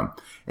came from.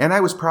 And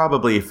I was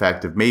probably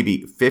effective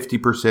maybe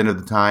 50% of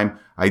the time.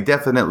 I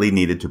definitely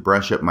needed to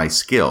brush up my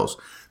skills.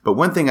 But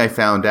one thing I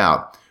found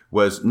out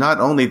was not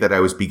only that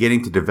I was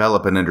beginning to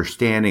develop an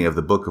understanding of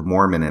the Book of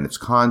Mormon and its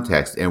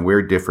context and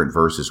where different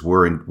verses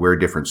were and where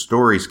different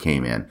stories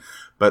came in,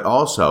 but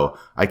also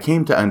I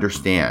came to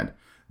understand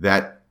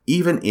that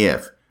even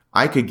if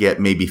I could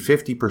get maybe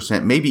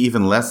 50%, maybe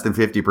even less than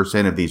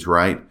 50% of these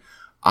right,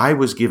 I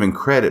was given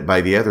credit by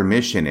the other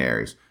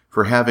missionaries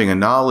for having a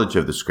knowledge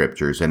of the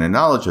scriptures and a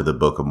knowledge of the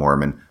Book of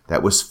Mormon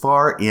that was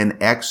far in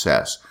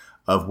excess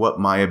of what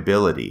my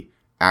ability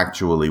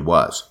actually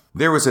was.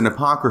 There was an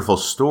apocryphal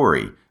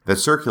story that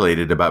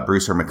circulated about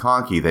Bruce R.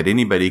 McConkie that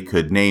anybody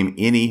could name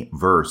any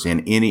verse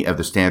in any of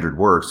the standard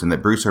works, and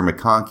that Bruce R.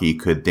 McConkie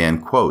could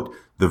then quote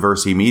the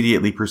verse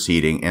immediately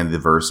preceding and the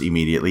verse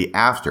immediately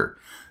after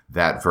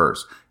that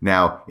verse.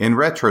 Now, in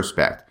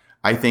retrospect,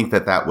 I think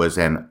that that was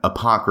an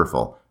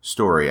apocryphal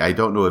story. I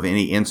don't know of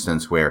any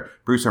instance where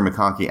Bruce R.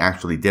 McConkie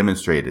actually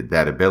demonstrated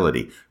that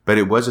ability, but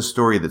it was a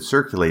story that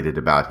circulated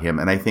about him,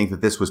 and I think that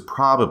this was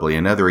probably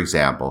another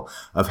example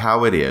of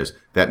how it is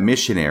that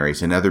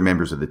missionaries and other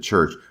members of the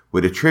church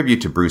would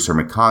attribute to Bruce R.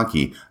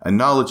 McConkie a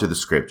knowledge of the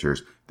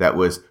scriptures that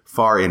was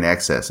far in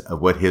excess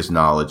of what his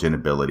knowledge and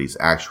abilities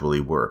actually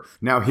were.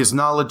 Now, his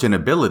knowledge and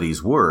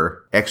abilities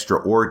were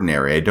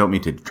extraordinary. I don't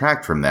mean to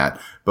detract from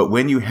that, but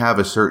when you have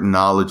a certain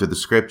knowledge of the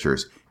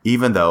scriptures,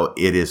 even though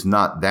it is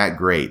not that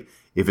great,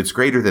 if it's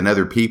greater than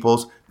other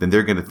people's, then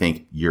they're going to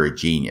think you're a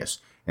genius.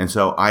 And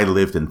so I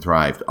lived and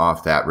thrived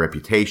off that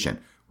reputation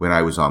when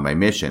I was on my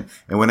mission.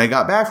 And when I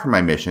got back from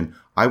my mission,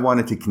 I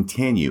wanted to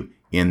continue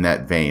in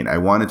that vein. I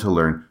wanted to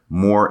learn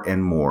more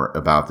and more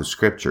about the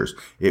scriptures.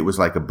 It was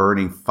like a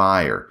burning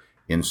fire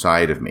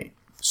inside of me.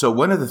 So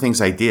one of the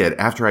things I did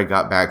after I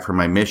got back from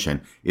my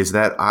mission is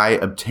that I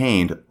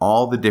obtained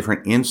all the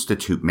different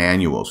institute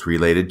manuals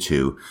related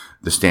to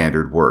the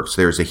standard works.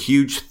 There's a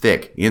huge,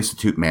 thick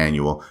institute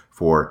manual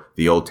for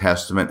the Old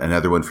Testament,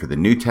 another one for the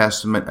New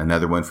Testament,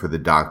 another one for the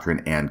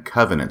Doctrine and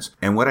Covenants.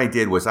 And what I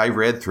did was I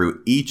read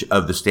through each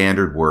of the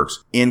standard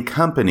works in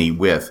company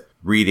with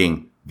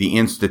reading the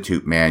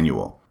institute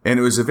manual. And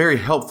it was a very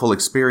helpful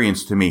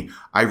experience to me.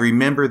 I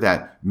remember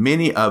that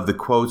many of the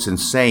quotes and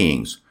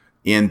sayings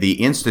in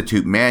the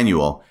Institute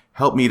manual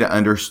helped me to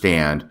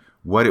understand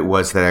what it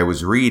was that I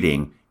was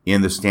reading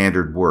in the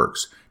standard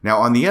works. Now,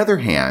 on the other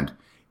hand,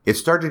 it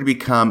started to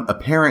become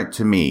apparent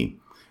to me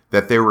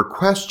that there were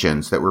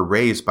questions that were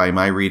raised by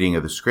my reading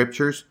of the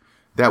scriptures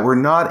that were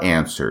not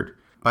answered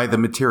by the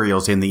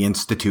materials in the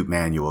Institute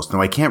manuals. Now,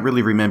 I can't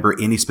really remember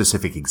any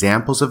specific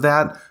examples of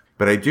that,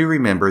 but I do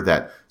remember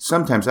that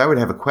sometimes I would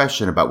have a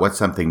question about what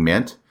something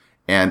meant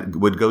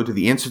and would go to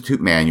the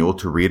Institute manual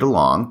to read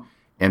along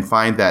and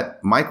find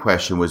that my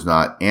question was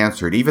not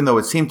answered, even though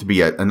it seemed to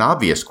be an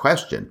obvious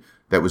question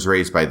that was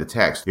raised by the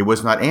text. It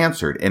was not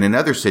answered. And in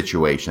other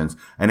situations,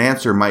 an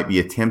answer might be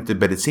attempted,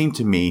 but it seemed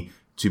to me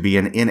to be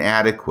an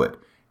inadequate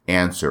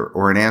answer,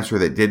 or an answer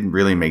that didn't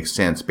really make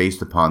sense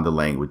based upon the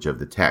language of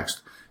the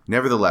text.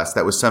 Nevertheless,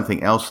 that was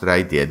something else that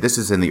I did. This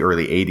is in the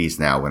early 80s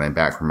now when I'm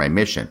back from my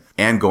mission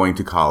and going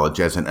to college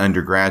as an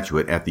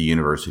undergraduate at the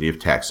University of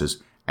Texas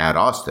at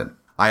Austin.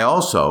 I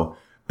also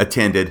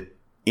attended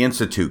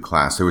Institute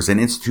class. There was an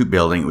Institute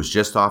building. It was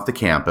just off the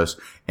campus,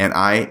 and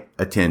I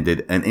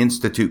attended an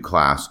Institute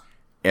class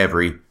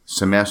every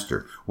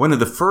semester. One of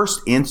the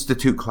first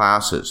Institute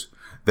classes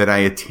that I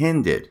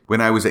attended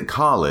when I was at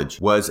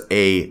college was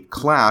a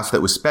class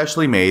that was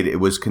specially made. It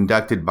was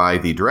conducted by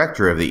the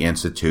director of the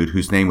Institute,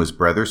 whose name was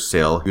Brother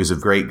Sill. He was a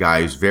great guy.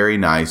 He was very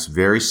nice,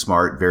 very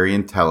smart, very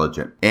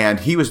intelligent. And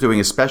he was doing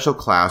a special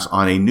class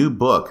on a new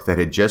book that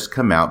had just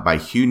come out by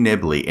Hugh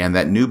Nibley, and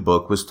that new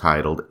book was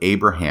titled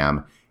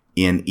Abraham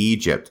in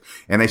Egypt.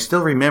 And I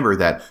still remember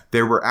that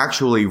there were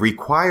actually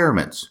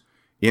requirements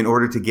in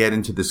order to get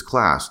into this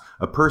class.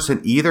 A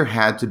person either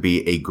had to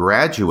be a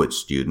graduate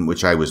student,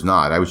 which I was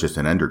not, I was just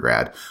an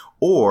undergrad,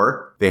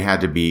 or they had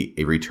to be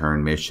a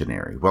returned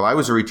missionary. Well, I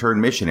was a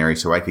returned missionary,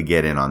 so I could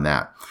get in on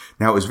that.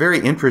 Now, it was very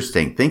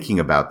interesting thinking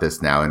about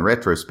this now in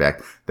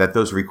retrospect, that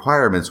those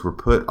requirements were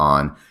put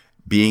on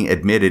being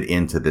admitted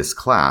into this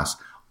class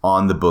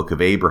on the Book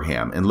of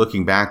Abraham. And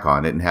looking back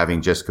on it and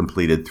having just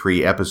completed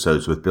 3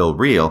 episodes with Bill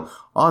Reel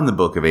on the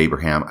Book of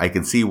Abraham, I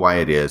can see why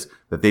it is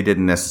that they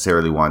didn't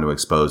necessarily want to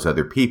expose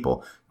other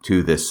people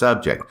to this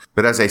subject.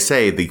 But as I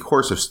say, the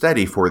course of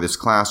study for this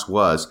class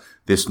was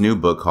this new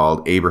book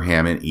called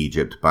Abraham in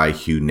Egypt by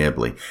Hugh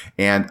Nibley.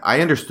 And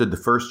I understood the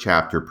first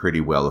chapter pretty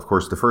well. Of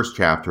course, the first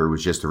chapter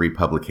was just a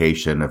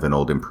republication of an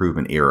Old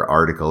Improvement era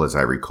article, as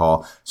I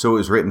recall. So it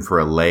was written for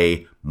a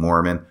lay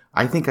Mormon.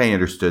 I think I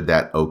understood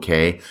that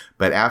okay.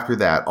 But after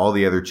that, all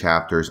the other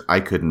chapters I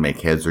couldn't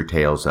make heads or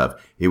tails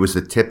of. It was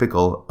the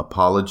typical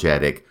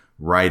apologetic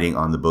writing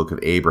on the Book of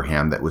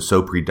Abraham that was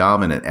so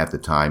predominant at the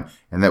time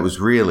and that was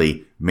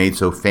really made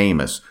so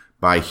famous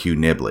by Hugh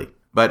Nibley.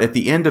 But at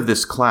the end of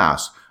this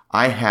class,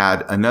 I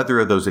had another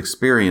of those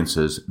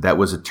experiences that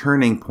was a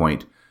turning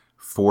point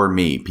for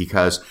me,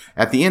 because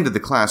at the end of the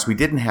class, we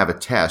didn't have a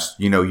test.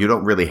 You know, you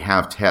don't really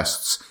have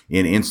tests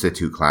in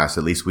Institute class.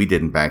 At least we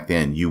didn't back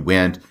then. You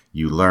went,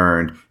 you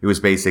learned. It was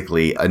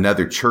basically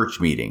another church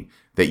meeting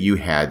that you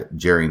had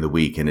during the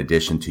week in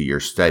addition to your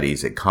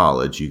studies at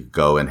college. You could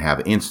go and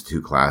have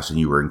Institute class, and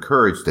you were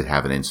encouraged to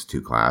have an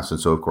Institute class. And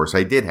so, of course,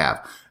 I did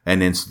have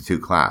an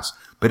Institute class.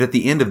 But at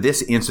the end of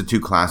this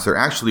Institute class, there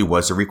actually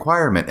was a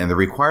requirement, and the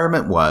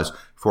requirement was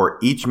for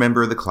each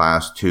member of the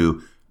class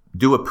to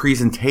do a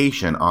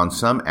presentation on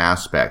some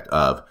aspect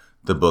of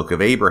the Book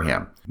of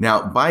Abraham.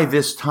 Now, by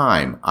this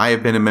time, I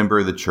have been a member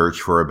of the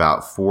church for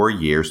about 4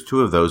 years.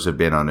 2 of those have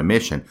been on a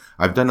mission.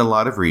 I've done a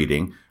lot of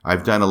reading.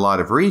 I've done a lot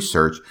of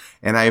research,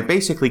 and I have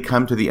basically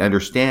come to the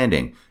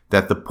understanding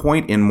that the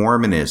point in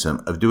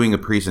Mormonism of doing a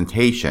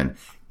presentation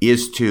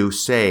is to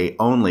say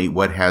only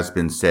what has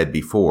been said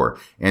before,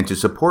 and to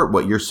support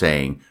what you're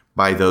saying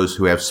by those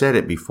who have said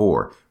it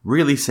before.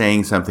 Really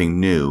saying something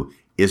new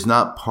is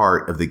not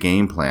part of the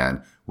game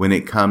plan when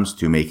it comes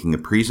to making a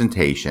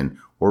presentation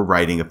or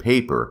writing a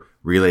paper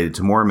related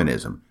to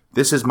Mormonism.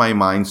 This is my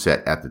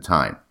mindset at the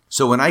time.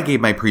 So when I gave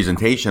my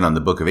presentation on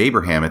the Book of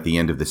Abraham at the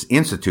end of this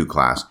Institute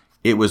class,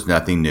 it was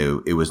nothing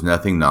new. It was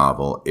nothing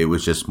novel. It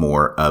was just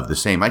more of the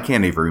same. I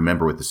can't even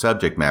remember what the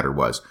subject matter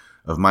was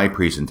of my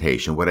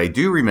presentation. What I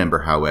do remember,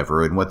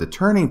 however, and what the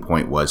turning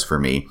point was for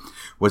me,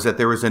 was that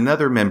there was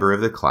another member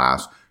of the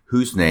class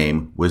whose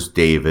name was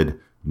David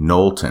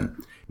Knowlton.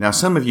 Now,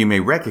 some of you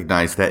may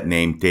recognize that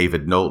name,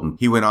 David Knowlton.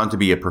 He went on to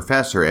be a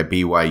professor at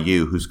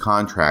BYU whose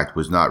contract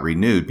was not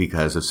renewed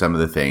because of some of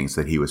the things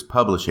that he was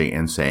publishing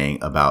and saying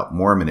about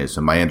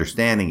Mormonism. My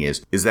understanding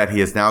is that he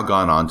has now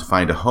gone on to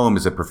find a home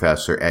as a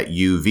professor at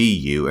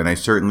UVU, and I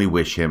certainly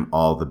wish him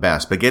all the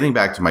best. But getting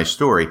back to my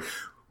story,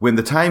 When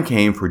the time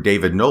came for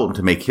David Knowlton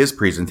to make his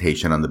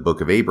presentation on the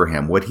Book of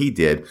Abraham, what he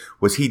did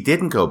was he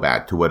didn't go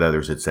back to what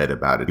others had said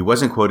about it. He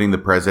wasn't quoting the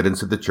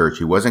presidents of the church.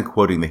 He wasn't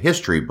quoting the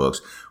history books.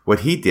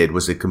 What he did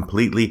was a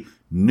completely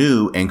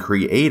new and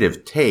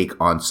creative take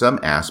on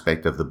some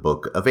aspect of the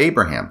Book of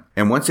Abraham.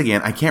 And once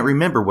again, I can't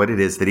remember what it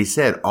is that he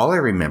said. All I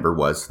remember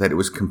was that it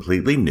was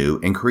completely new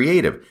and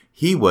creative.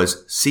 He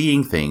was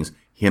seeing things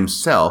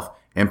himself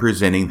and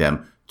presenting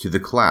them to the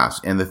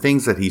class. And the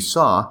things that he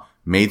saw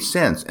made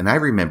sense. And I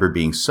remember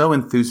being so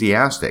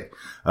enthusiastic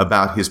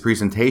about his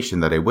presentation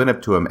that I went up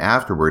to him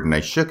afterward and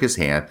I shook his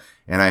hand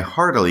and I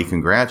heartily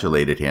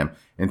congratulated him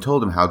and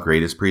told him how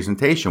great his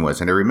presentation was.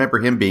 And I remember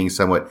him being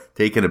somewhat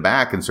taken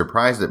aback and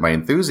surprised at my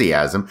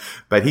enthusiasm,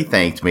 but he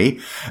thanked me.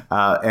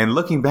 And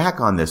looking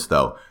back on this,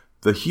 though,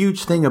 the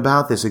huge thing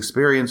about this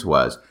experience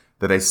was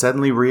that I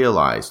suddenly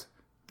realized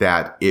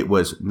that it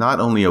was not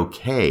only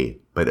okay,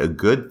 but a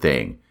good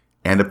thing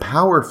and a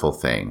powerful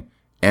thing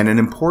and an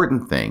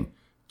important thing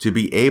to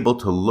be able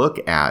to look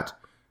at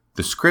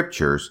the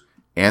scriptures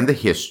and the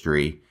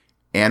history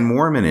and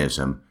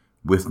Mormonism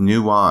with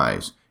new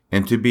eyes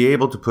and to be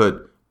able to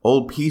put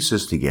old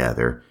pieces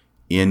together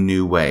in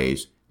new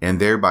ways and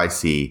thereby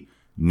see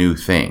new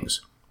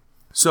things.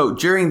 So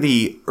during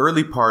the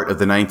early part of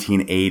the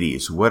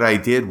 1980s, what I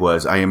did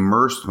was I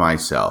immersed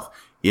myself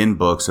in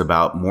books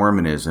about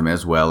Mormonism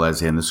as well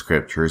as in the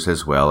scriptures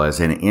as well as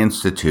in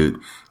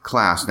institute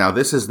class. Now,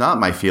 this is not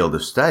my field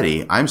of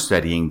study. I'm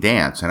studying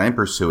dance and I'm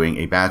pursuing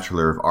a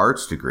Bachelor of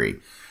Arts degree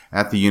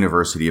at the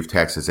University of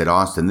Texas at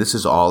Austin. This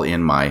is all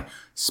in my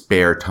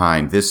spare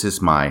time. This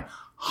is my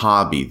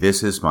hobby.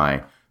 This is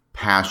my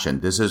passion.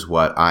 This is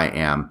what I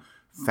am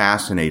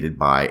fascinated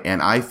by. And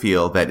I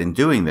feel that in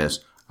doing this,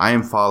 I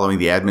am following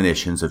the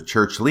admonitions of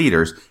church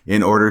leaders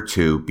in order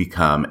to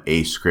become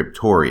a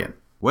scriptorian.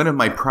 One of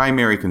my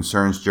primary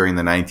concerns during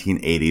the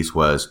 1980s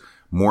was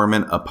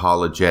Mormon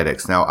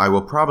apologetics. Now, I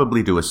will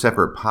probably do a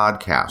separate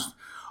podcast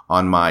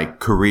on my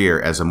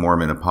career as a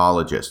Mormon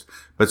apologist,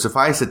 but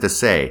suffice it to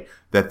say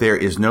that there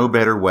is no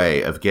better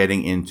way of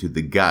getting into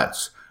the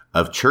guts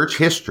of church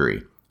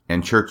history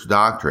and church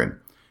doctrine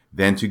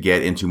than to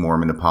get into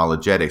Mormon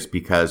apologetics,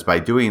 because by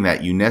doing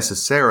that, you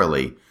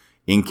necessarily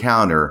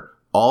encounter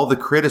all the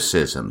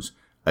criticisms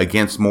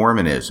against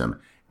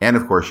Mormonism. And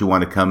of course, you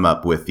want to come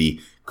up with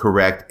the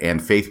correct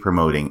and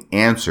faith-promoting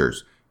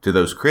answers to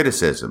those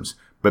criticisms.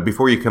 But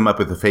before you come up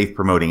with the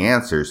faith-promoting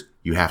answers,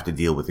 you have to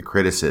deal with the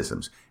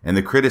criticisms. And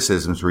the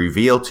criticisms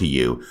reveal to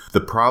you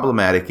the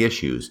problematic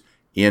issues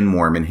in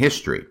Mormon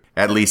history.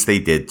 At least they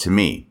did to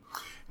me.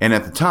 And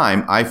at the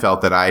time, I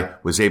felt that I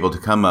was able to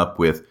come up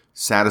with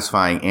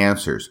satisfying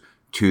answers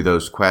to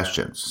those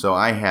questions. So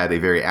I had a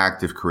very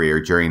active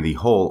career during the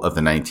whole of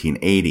the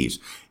 1980s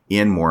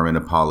in Mormon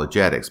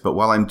apologetics. But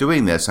while I'm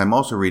doing this, I'm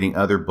also reading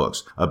other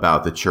books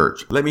about the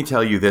church. Let me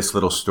tell you this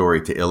little story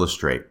to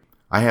illustrate.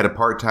 I had a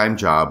part-time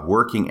job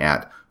working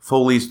at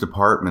Foley's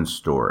Department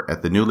Store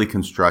at the newly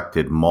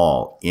constructed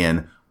mall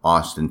in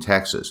Austin,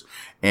 Texas.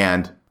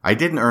 And I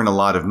didn't earn a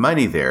lot of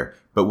money there,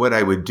 but what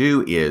I would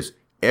do is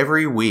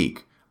every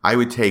week I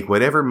would take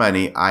whatever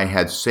money I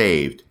had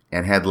saved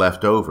and had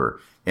left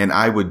over, and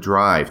I would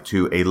drive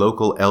to a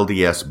local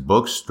LDS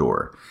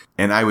bookstore,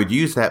 and I would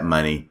use that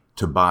money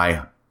to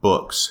buy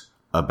books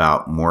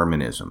about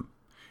Mormonism.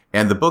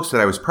 And the books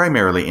that I was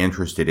primarily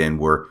interested in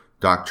were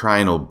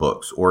doctrinal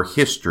books or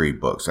history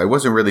books. I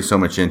wasn't really so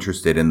much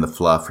interested in the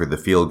fluff or the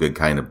feel-good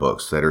kind of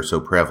books that are so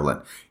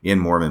prevalent in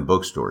Mormon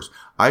bookstores.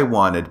 I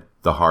wanted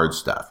the hard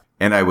stuff.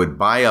 And I would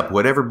buy up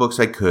whatever books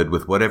I could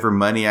with whatever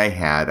money I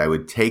had. I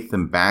would take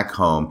them back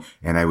home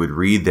and I would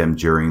read them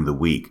during the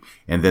week.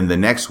 And then the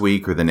next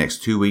week or the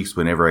next 2 weeks,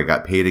 whenever I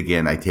got paid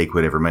again, I'd take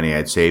whatever money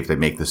I'd saved. I'd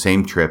make the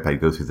same trip. I'd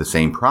go through the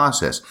same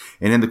process.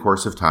 And in the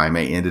course of time,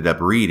 I ended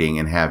up reading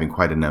and having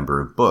quite a number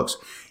of books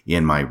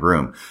in my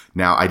room.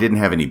 Now, I didn't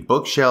have any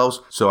bookshelves,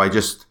 so I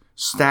just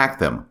stacked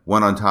them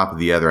one on top of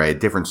the other. I had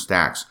different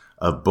stacks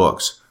of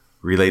books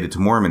related to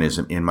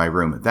Mormonism in my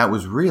room. That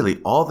was really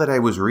all that I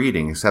was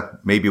reading,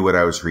 except maybe what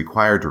I was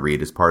required to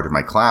read as part of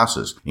my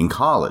classes in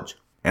college.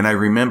 And I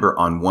remember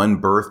on one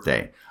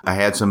birthday, I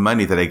had some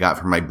money that I got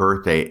for my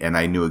birthday, and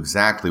I knew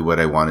exactly what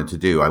I wanted to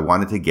do. I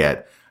wanted to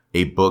get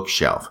a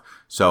bookshelf.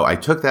 So I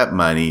took that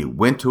money,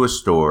 went to a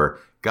store,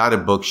 got a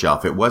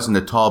bookshelf. It wasn't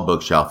a tall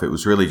bookshelf. It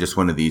was really just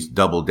one of these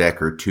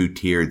double-decker,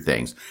 two-tiered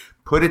things.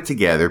 Put it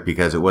together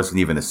because it wasn't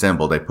even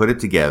assembled. I put it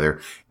together,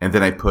 and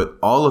then I put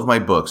all of my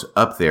books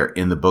up there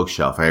in the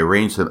bookshelf. I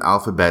arranged them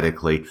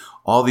alphabetically,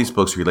 all these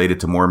books related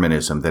to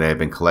Mormonism that I had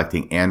been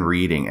collecting and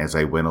reading as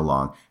I went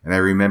along. And I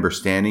remember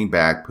standing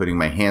back, putting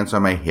my hands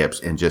on my hips,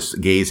 and just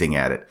gazing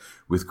at it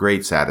with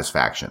great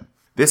satisfaction.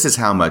 This is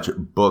how much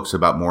books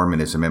about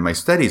Mormonism and my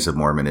studies of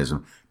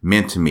Mormonism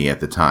meant to me at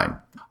the time.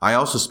 I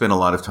also spent a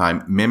lot of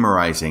time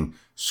memorizing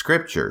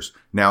scriptures.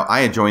 Now, I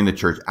had joined the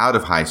church out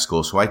of high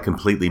school, so I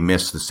completely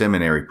missed the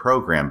seminary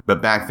program.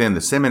 But back then,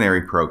 the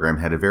seminary program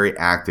had a very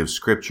active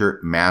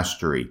scripture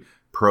mastery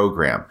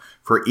program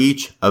for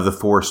each of the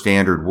 4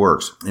 standard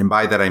works. And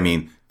by that, I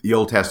mean the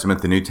Old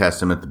Testament, the New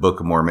Testament, the Book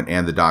of Mormon,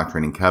 and the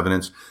Doctrine and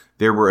Covenants,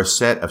 there were a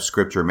set of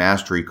Scripture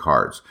Mastery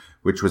cards,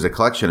 which was a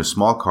collection of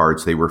small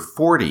cards. They were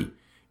 40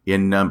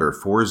 in number,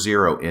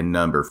 40 in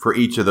number, for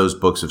each of those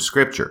books of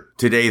Scripture.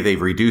 Today,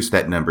 they've reduced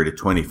that number to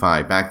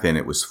 25. Back then,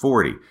 it was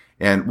 40.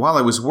 And while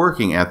I was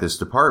working at this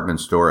department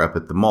store up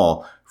at the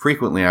mall,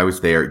 frequently I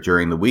was there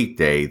during the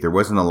weekday. There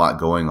wasn't a lot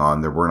going on.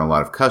 There weren't a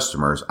lot of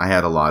customers. I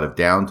had a lot of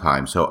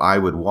downtime. So I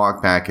would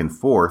walk back and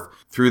forth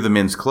through the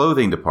men's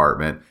clothing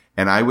department,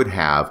 and I would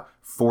have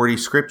 40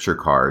 Scripture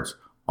cards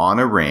on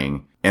a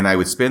ring, and I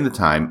would spend the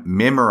time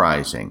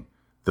memorizing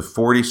the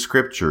 40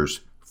 Scriptures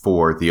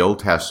for the Old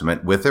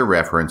Testament with their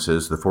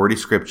references, the 40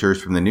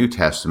 Scriptures from the New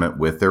Testament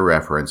with their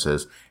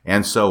references,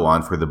 and so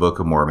on for the Book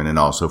of Mormon and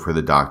also for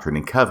the Doctrine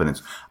and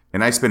Covenants.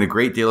 And I spent a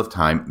great deal of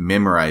time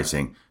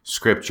memorizing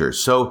Scripture.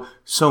 So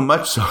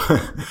much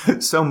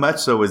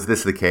so was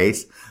this the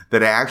case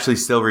that I actually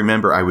still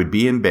remember I would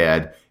be in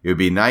bed. It would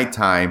be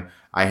nighttime.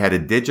 I had a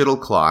digital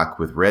clock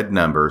with red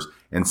numbers,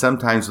 and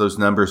sometimes those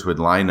numbers would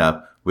line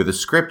up with a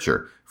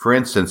scripture. For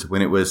instance,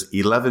 when it was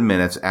 11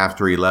 minutes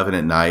after 11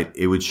 at night,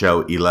 it would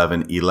show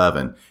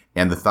 11:11.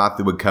 And the thought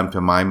that would come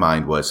to my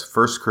mind was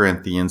 1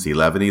 Corinthians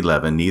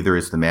 11:11, neither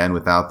is the man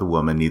without the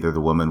woman, neither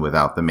the woman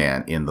without the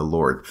man in the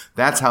Lord.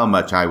 That's how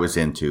much I was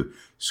into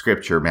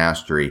Scripture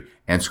mastery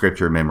and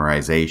Scripture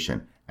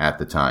memorization at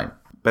the time.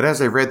 But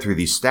as I read through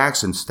these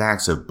stacks and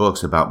stacks of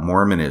books about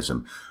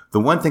Mormonism, the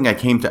one thing I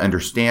came to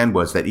understand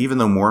was that even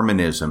though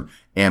Mormonism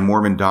and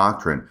Mormon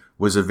doctrine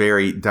was a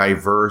very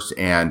diverse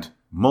and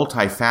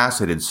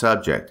multifaceted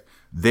subject,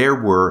 there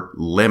were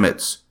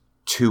limits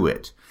to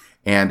it.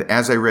 And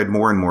as I read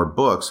more and more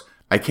books,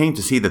 I came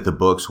to see that the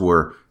books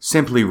were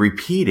simply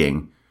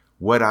repeating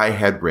what I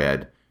had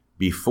read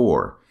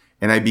before.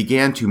 And I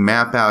began to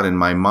map out in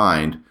my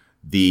mind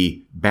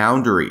the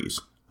boundaries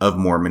of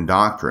Mormon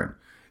doctrine.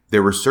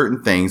 There were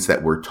certain things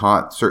that were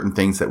taught, certain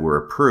things that were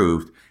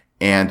approved,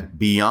 and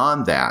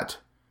beyond that,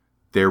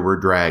 there were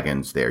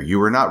dragons there. You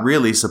were not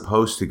really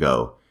supposed to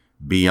go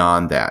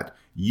beyond that.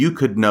 You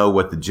could know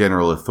what the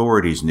general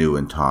authorities knew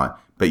and taught,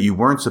 but you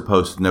weren't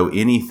supposed to know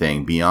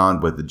anything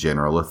beyond what the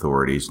general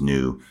authorities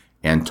knew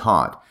and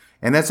taught.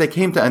 And as I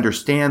came to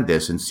understand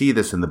this and see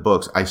this in the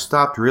books, I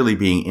stopped really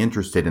being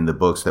interested in the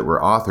books that were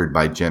authored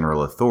by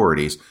general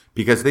authorities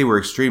because they were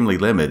extremely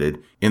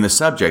limited in the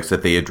subjects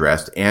that they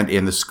addressed and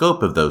in the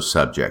scope of those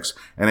subjects.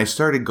 And I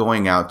started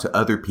going out to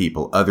other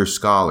people, other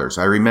scholars.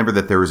 I remember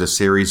that there was a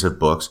series of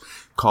books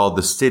called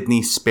the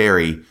Sidney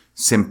Sperry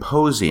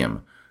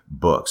Symposium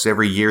books.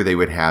 Every year they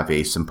would have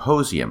a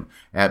symposium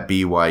at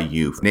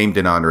BYU named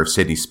in honor of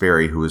Sidney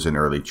Sperry, who was an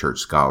early church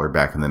scholar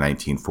back in the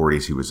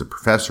 1940s. He was a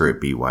professor at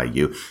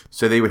BYU.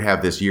 So they would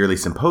have this yearly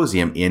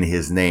symposium in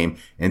his name,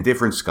 and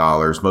different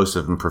scholars, most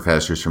of them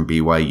professors from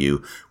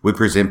BYU, would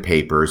present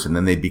papers, and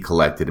then they'd be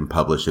collected and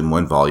published in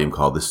one volume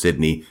called the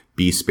Sidney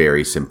B.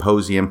 Sperry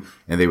Symposium,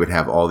 and they would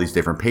have all these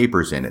different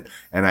papers in it.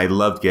 And I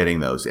loved getting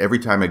those. Every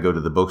time I go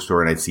to the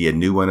bookstore and I'd see a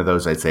new one of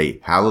those, I'd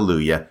say,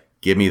 hallelujah,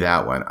 give me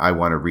that one. I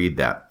want to read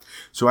that.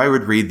 So I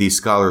would read these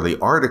scholarly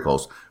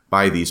articles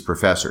by these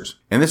professors.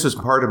 And this was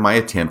part of my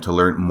attempt to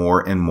learn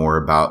more and more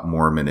about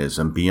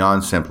Mormonism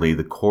beyond simply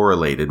the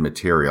correlated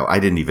material. I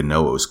didn't even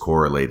know it was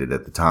correlated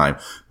at the time,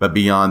 but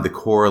beyond the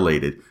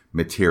correlated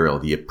material,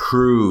 the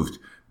approved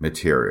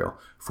material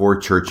for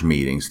church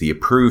meetings, the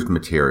approved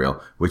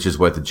material, which is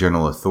what the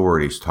general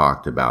authorities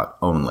talked about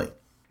only.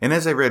 And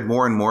as I read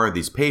more and more of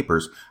these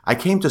papers, I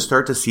came to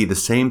start to see the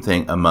same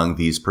thing among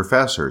these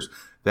professors,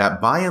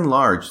 that by and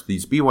large,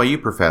 these BYU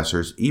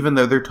professors, even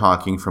though they're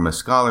talking from a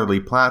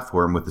scholarly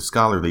platform with a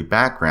scholarly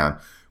background,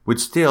 would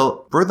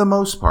still, for the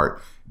most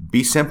part,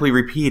 be simply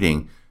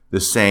repeating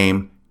the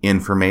same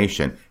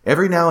information.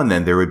 Every now and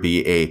then there would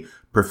be a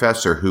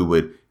professor who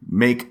would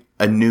make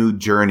a new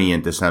journey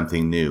into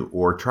something new,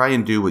 or try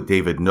and do what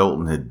David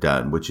Knowlton had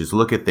done, which is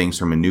look at things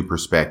from a new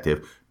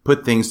perspective,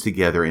 put things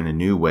together in a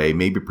new way,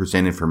 maybe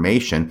present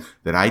information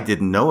that I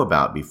didn't know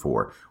about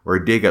before, or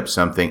dig up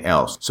something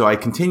else. So I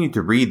continued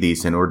to read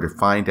these in order to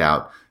find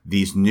out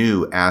these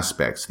new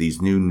aspects,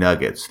 these new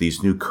nuggets,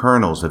 these new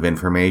kernels of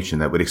information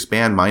that would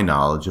expand my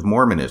knowledge of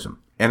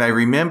Mormonism. And I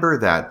remember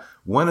that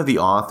one of the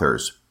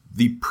authors,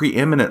 the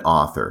preeminent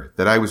author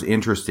that I was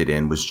interested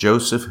in, was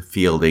Joseph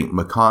Fielding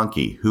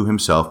McConkie, who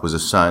himself was a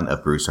son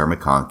of Bruce R.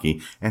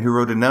 McConkie and who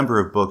wrote a number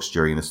of books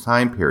during this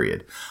time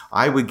period.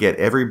 I would get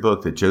every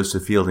book that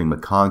Joseph Fielding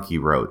McConkie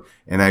wrote,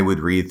 and I would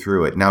read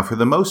through it. Now, for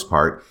the most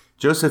part,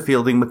 Joseph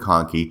Fielding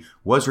McConkie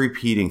was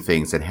repeating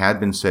things that had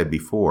been said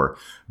before,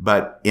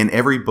 but in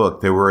every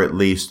book there were at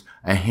least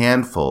a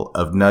handful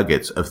of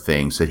nuggets of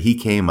things that he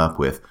came up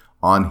with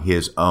on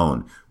his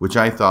own, which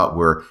I thought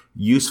were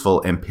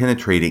useful and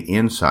penetrating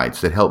insights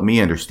that helped me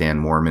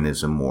understand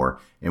Mormonism more,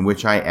 and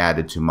which I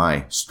added to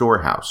my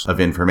storehouse of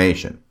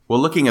information. Well,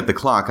 looking at the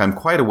clock, I'm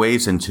quite a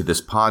ways into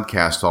this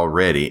podcast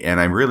already,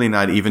 and I'm really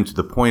not even to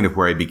the point of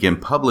where I begin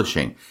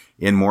publishing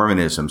in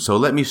Mormonism. So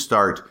let me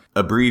start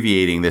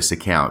abbreviating this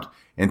account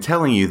and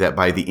telling you that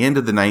by the end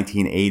of the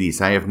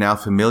 1980s, I have now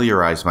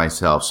familiarized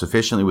myself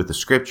sufficiently with the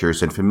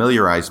scriptures and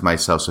familiarized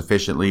myself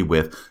sufficiently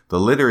with the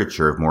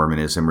literature of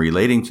Mormonism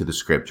relating to the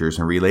scriptures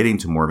and relating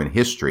to Mormon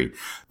history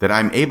that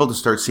I'm able to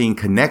start seeing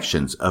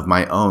connections of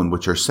my own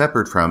which are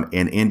separate from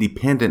and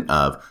independent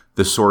of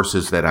the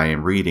sources that I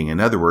am reading. In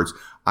other words,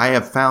 I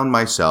have found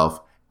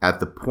myself at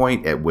the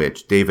point at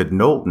which David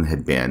Knowlton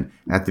had been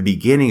at the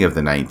beginning of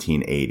the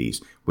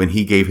 1980s when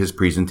he gave his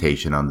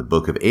presentation on the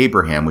Book of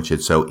Abraham, which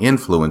had so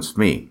influenced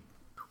me.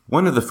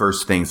 One of the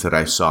first things that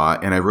I saw,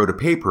 and I wrote a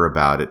paper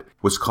about it,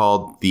 was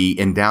called The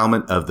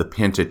Endowment of the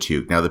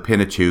Pentateuch. Now, the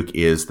Pentateuch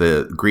is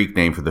the Greek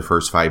name for the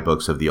first 5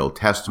 books of the Old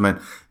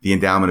Testament. The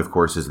endowment, of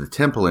course, is the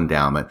temple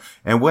endowment.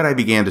 And what I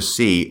began to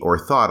see, or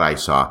thought I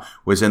saw,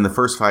 was in the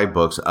first 5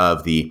 books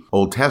of the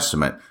Old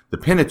Testament, the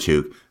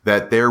Pentateuch,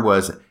 that there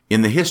was,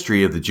 in the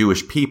history of the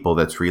Jewish people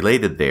that's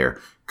related there,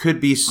 could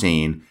be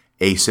seen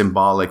a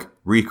symbolic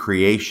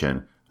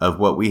recreation of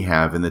what we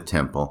have in the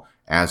temple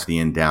as the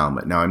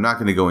endowment. Now, I'm not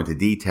going to go into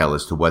detail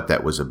as to what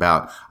that was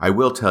about. I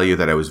will tell you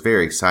that I was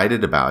very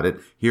excited about it.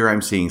 Here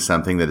I'm seeing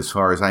something that, as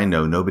far as I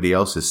know, nobody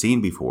else has seen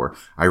before.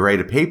 I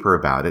write a paper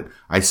about it.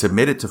 I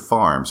submit it to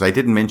FARMS. I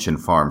didn't mention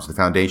FARMS, the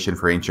Foundation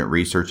for Ancient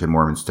Research and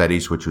Mormon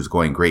Studies, which was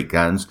going great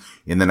guns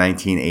in the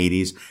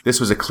 1980s. This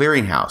was a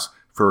clearinghouse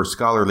for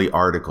scholarly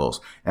articles,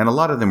 and a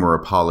lot of them were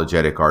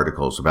apologetic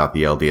articles about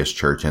the LDS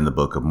Church and the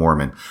Book of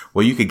Mormon.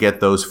 Well, you could get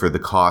those for the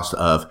cost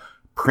of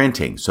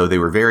printing, so they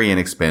were very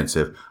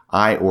inexpensive.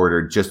 I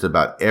ordered just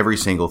about every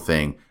single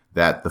thing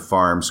that the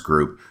FARMS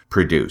group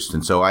produced,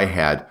 and so I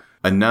had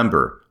a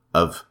number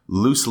of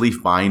loose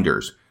leaf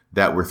binders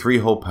that were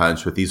 3-hole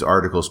punch with these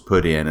articles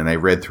put in, and I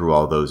read through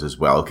all those as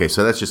well. Okay,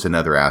 so that's just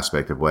another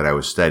aspect of what I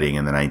was studying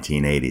in the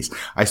 1980s.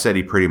 I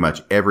studied pretty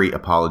much every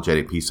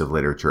apologetic piece of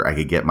literature I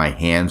could get my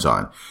hands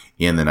on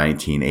in the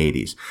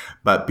 1980s.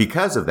 But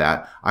because of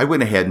that, I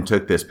went ahead and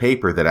took this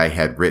paper that I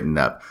had written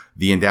up,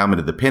 The Endowment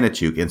of the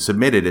Pentateuch, and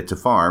submitted it to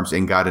FARMS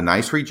and got a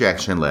nice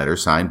rejection letter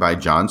signed by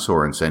John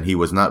Sorensen. He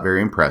was not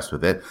very impressed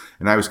with it,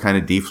 and I was kind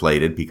of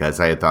deflated because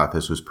I had thought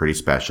this was pretty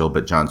special.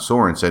 But John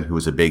Sorensen, who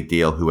was a big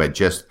deal, who had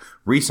just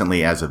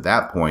recently, as of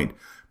that point,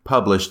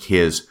 published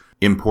his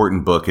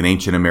important book, An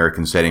Ancient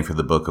American Setting for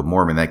the Book of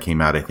Mormon. That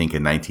came out, I think,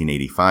 in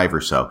 1985 or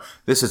so.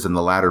 This is in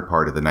the latter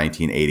part of the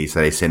 1980s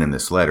that I sent him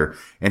this letter,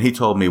 and he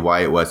told me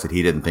why it was that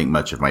he didn't think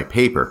much of my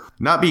paper.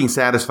 Not being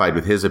satisfied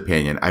with his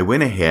opinion, I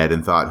went ahead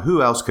and thought,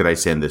 who else could I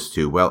send this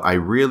to? Well, I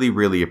really,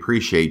 really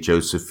appreciate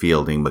Joseph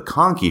Fielding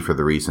McConkie for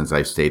the reasons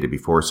I've stated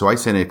before, so I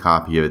sent a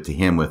copy of it to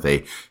him with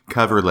a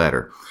cover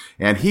letter.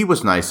 And he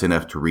was nice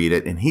enough to read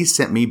it, and he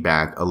sent me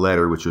back a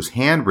letter which was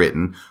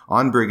handwritten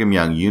on Brigham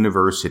Young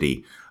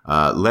University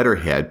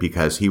letterhead,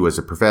 because he was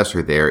a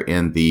professor there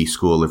in the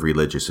School of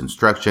Religious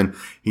Instruction.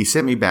 He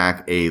sent me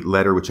back a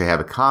letter which I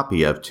have a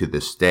copy of to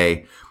this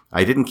day.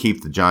 I didn't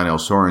keep the John L.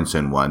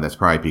 Sorensen one. That's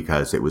probably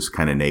because it was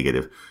kind of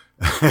negative.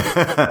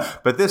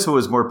 But this one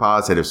was more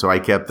positive, so I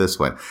kept this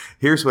one.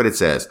 Here's what it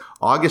says.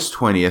 August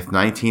 20th,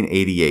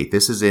 1988.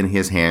 This is in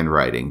his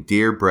handwriting.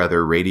 Dear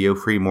Brother Radio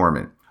Free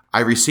Mormon,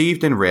 I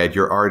received and read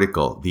your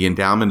article, The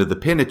Endowment of the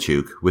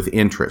Pentateuch, with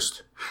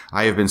interest.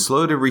 I have been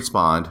slow to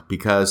respond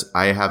because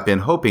I have been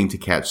hoping to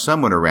catch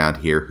someone around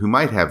here who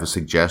might have a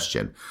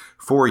suggestion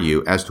for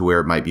you as to where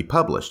it might be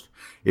published.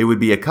 It would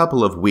be a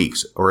couple of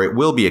weeks, or it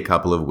will be a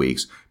couple of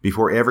weeks,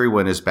 before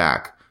everyone is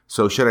back.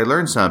 So should I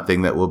learn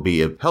something that will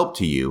be of help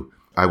to you,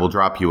 I will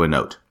drop you a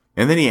note.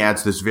 And then he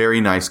adds this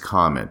very nice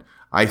comment.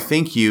 I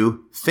think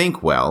you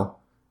think well.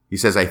 He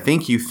says, I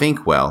think you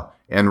think well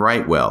and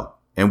write well,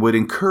 and would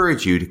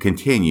encourage you to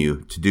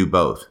continue to do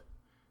both.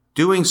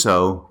 Doing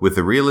so with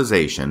the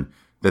realization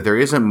that there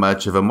isn't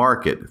much of a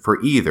market for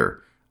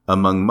either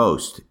among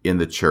most in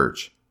the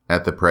church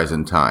at the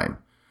present time.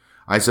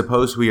 I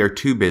suppose we are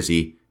too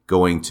busy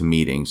going to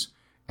meetings.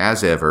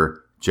 As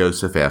ever,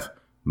 Joseph F.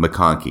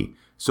 McConkie.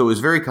 So it was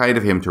very kind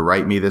of him to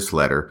write me this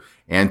letter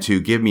and to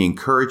give me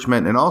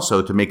encouragement, and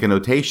also to make a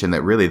notation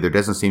that really there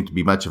doesn't seem to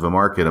be much of a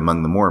market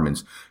among the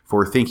Mormons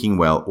for thinking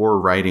well or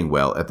writing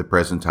well at the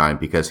present time,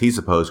 because he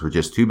supposed we're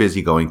just too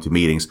busy going to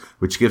meetings,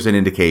 which gives an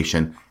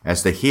indication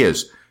as to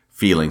his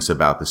feelings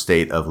about the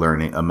state of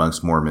learning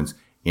amongst Mormons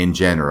in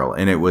general.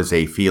 And it was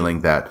a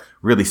feeling that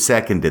really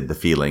seconded the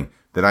feeling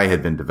that I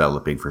had been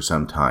developing for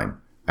some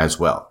time as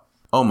well.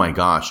 Oh my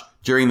gosh.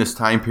 During this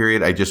time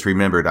period, I just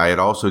remembered I had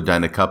also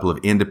done a couple of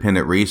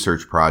independent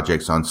research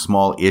projects on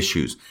small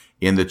issues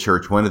in the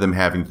church, one of them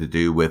having to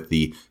do with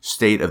the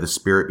state of the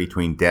spirit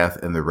between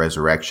death and the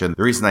resurrection.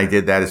 The reason I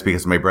did that is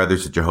because my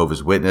brother's a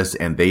Jehovah's Witness,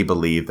 and they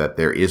believe that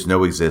there is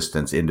no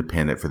existence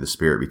independent for the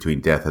spirit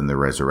between death and the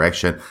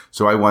resurrection.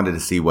 So I wanted to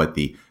see what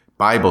the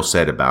Bible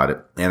said about it,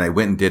 and I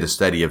went and did a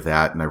study of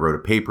that, and I wrote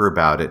a paper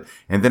about it,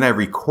 and then I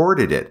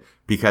recorded it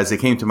because it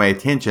came to my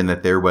attention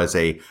that there was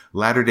a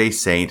Latter-day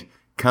Saint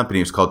company.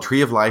 It was called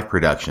Tree of Life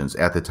Productions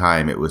at the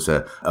time. It was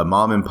a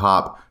mom and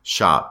pop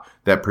shop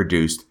that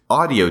produced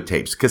audio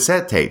tapes,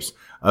 cassette tapes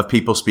of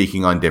people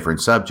speaking on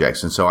different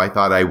subjects. And so I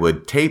thought I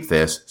would tape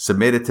this,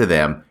 submit it to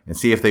them, and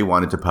see if they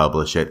wanted to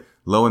publish it.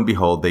 Lo and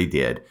behold, they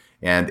did.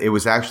 And it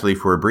was actually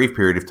for a brief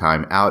period of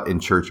time out in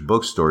church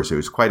bookstores. It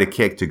was quite a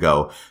kick to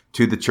go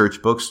to the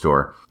church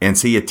bookstore and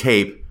see a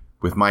tape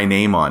with my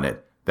name on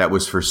it that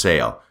was for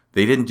sale.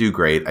 They didn't do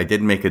great. I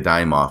didn't make a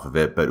dime off of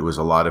it, but it was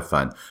a lot of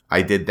fun.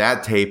 I did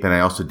that tape, and I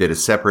also did a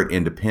separate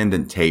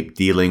independent tape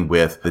dealing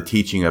with the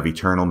teaching of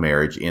eternal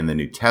marriage in the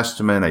New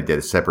Testament. I did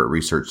a separate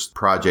research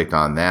project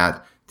on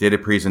that, did a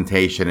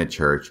presentation at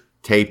church,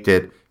 taped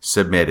it,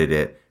 submitted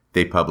it.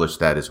 They published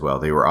that as well.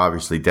 They were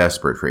obviously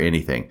desperate for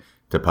anything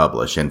to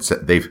publish, and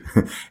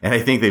and I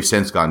think they've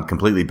since gone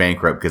completely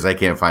bankrupt because I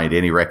can't find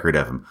any record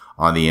of them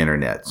on the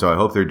internet. So I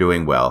hope they're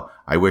doing well.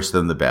 I wish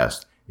them the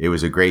best. It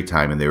was a great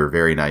time, and they were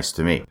very nice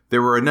to me.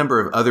 There were a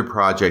number of other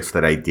projects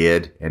that I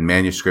did and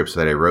manuscripts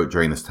that I wrote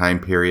during this time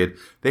period.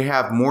 They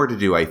have more to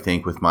do, I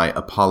think, with my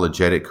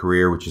apologetic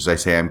career, which, as I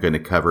say, I'm going to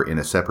cover in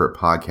a separate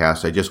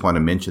podcast. I just want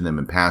to mention them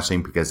in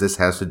passing because this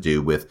has to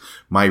do with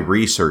my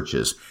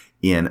researches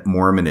in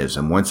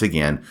Mormonism. Once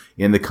again,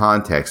 in the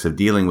context of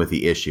dealing with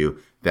the issue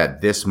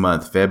that this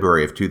month,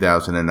 February of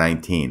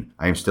 2019,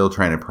 I'm still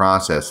trying to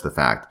process the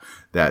fact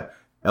that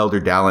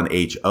Elder Dallin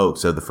H.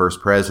 Oaks of the First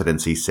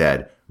Presidency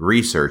said,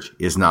 research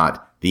is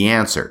not the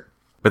answer.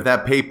 But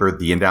that paper,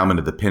 The Endowment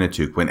of the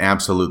Pentateuch, went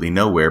absolutely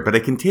nowhere, but I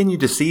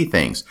continued to see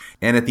things.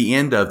 And at the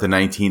end of the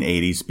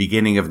 1980s,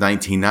 beginning of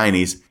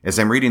 1990s, as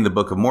I'm reading the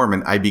Book of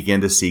Mormon, I began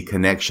to see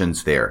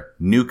connections there.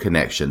 New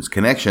connections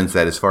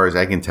that, as far as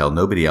I can tell,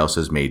 nobody else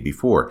has made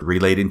before,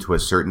 relating to a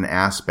certain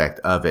aspect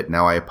of it.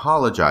 Now, I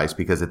apologize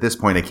because at this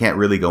point, I can't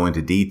really go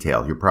into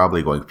detail. You're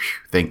probably going,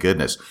 thank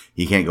goodness,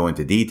 he can't go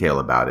into detail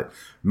about it.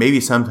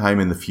 Maybe sometime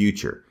in the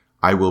future,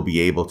 I will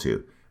be able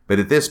to. But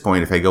at this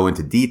point, if I go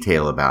into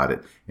detail about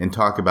it and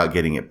talk about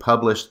getting it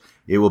published,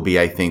 it will be,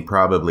 I think,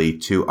 probably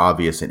too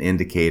obvious an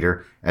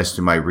indicator as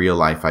to my real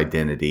life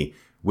identity,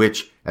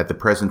 which at the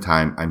present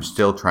time, I'm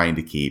still trying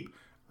to keep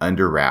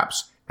under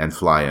wraps and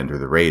fly under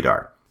the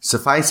radar.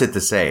 Suffice it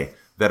to say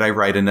that I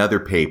write another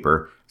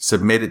paper,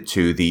 submit it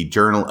to the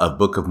Journal of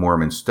Book of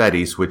Mormon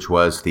Studies, which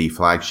was the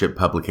flagship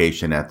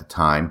publication at the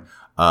time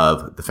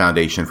of the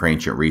Foundation for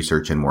Ancient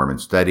Research in Mormon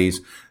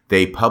Studies.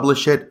 They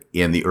publish it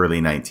in the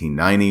early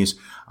 1990s.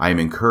 I am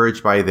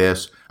encouraged by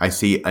this. I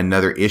see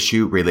another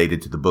issue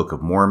related to the Book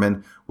of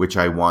Mormon, which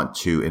I want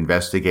to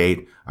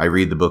investigate. I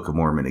read the Book of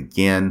Mormon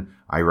again.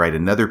 I write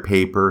another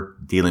paper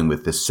dealing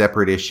with this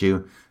separate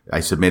issue. I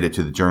submit it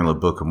to the Journal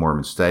of Book of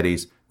Mormon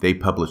Studies. They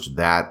publish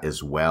that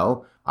as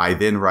well. I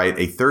then write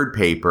a third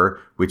paper,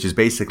 which is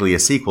basically a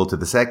sequel to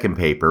the second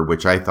paper,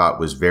 which I thought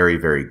was very,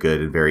 very good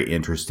and very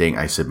interesting.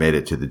 I submit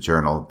it to the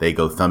journal. They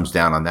go thumbs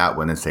down on that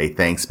one and say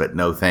thanks, but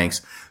no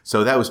thanks.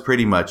 So that was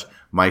pretty much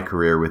my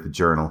career with the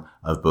Journal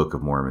of Book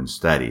of Mormon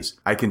Studies.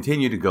 I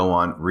continue to go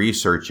on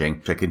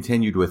researching. I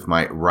continued with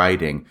my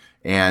writing,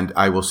 and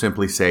I will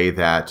simply say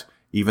that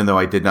even though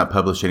I did not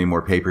publish any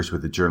more papers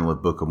with the Journal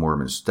of Book of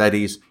Mormon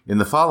Studies, in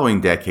the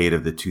following decade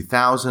of the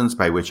 2000s,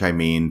 by which I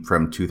mean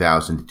from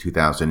 2000 to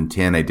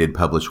 2010, I did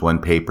publish one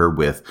paper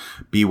with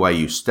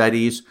BYU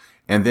Studies.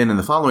 And then in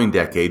the following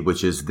decade,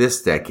 which is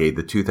this decade,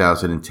 the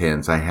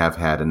 2010s, I have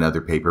had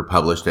another paper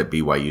published at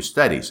BYU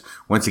Studies.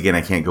 Once again,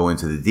 I can't go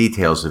into the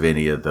details of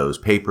any of those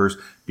papers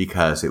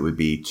because it would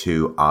be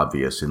too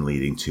obvious in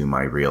leading to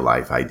my real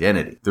life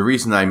identity. The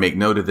reason I make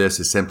note of this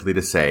is simply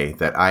to say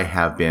that I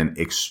have been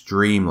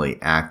extremely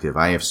active.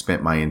 I have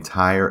spent my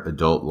entire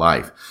adult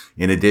life,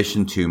 in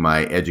addition to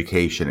my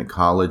education at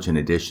college, in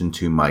addition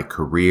to my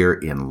career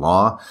in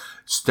law,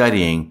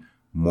 studying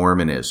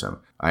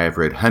Mormonism. I have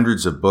read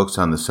hundreds of books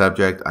on the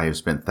subject. I have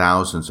spent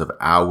thousands of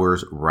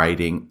hours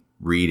writing,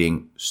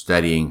 reading,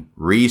 studying,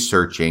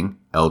 researching,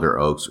 Elder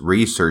Oaks,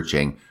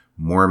 researching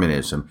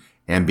Mormonism,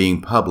 and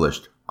being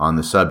published on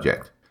the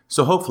subject.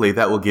 So hopefully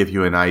that will give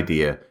you an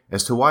idea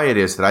as to why it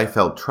is that I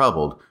felt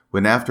troubled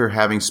when, after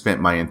having spent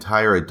my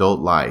entire adult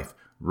life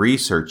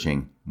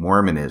researching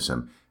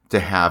Mormonism, to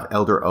have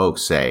Elder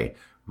Oaks say,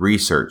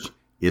 research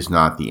is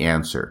not the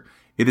answer.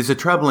 It is a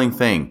troubling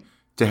thing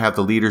to have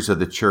the leaders of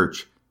the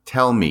church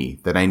tell me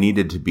that I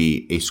needed to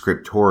be a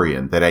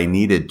scriptorian, that I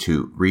needed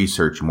to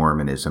research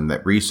Mormonism,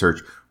 that research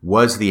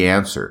was the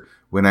answer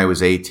when I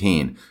was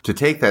 18. To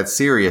take that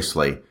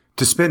seriously,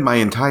 to spend my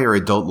entire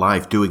adult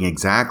life doing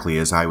exactly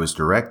as I was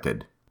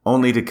directed,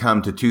 only to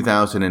come to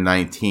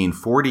 2019,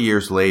 40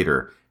 years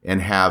later,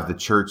 and have the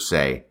church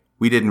say,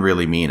 we didn't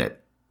really mean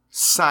it.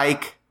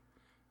 Psych!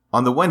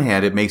 On the one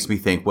hand, it makes me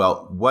think,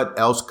 well, what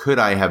else could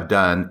I have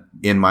done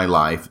in my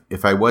life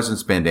if I wasn't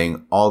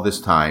spending all this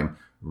time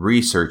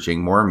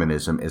researching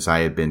Mormonism as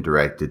I had been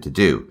directed to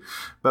do?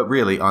 But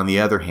really, on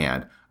the other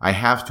hand, I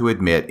have to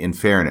admit, in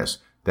fairness,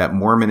 that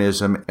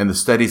Mormonism and the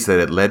studies that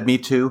it led me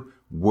to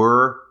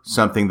were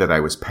something that I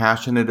was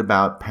passionate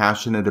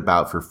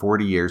about for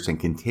 40 years and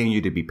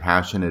continue to be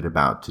passionate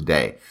about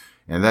today.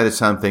 And that is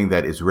something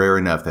that is rare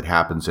enough that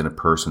happens in a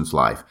person's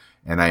life.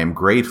 And I am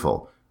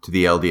grateful to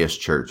the LDS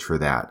Church for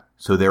that.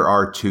 So there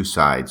are two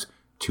sides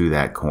to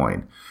that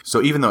coin.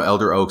 So even though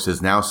Elder Oaks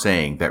is now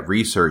saying that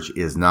research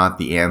is not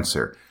the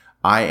answer,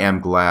 I am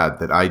glad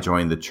that I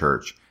joined the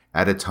church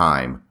at a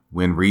time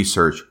when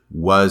research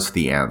was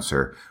the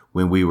answer,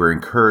 when we were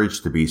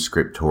encouraged to be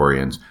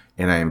scriptorians,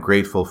 and I am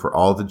grateful for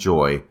all the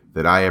joy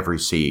that I have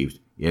received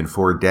in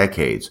 4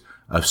 decades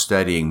of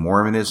studying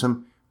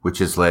Mormonism, which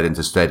has led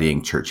into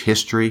studying church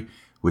history,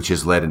 which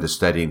has led into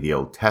studying the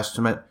Old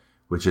Testament,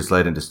 which has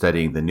led into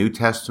studying the New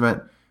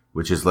Testament,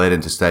 which has led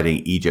into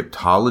studying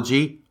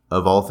Egyptology,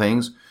 of all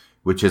things,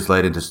 which has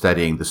led into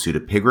studying the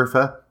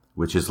Pseudepigrapha,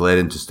 which has led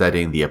into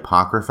studying the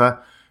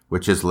Apocrypha,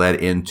 which has led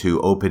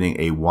into opening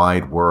a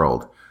wide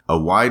world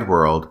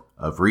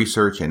of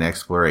research and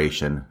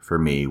exploration for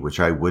me, which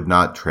I would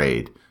not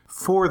trade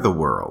for the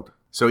world.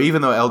 So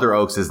even though Elder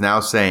Oaks is now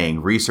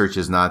saying research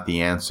is not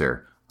the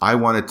answer, I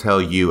want to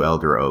tell you,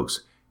 Elder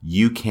Oaks,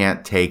 you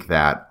can't take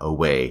that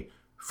away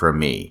from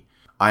me.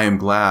 I am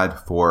glad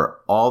for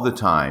all the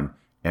time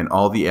and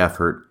all the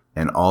effort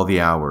and all the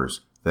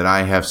hours that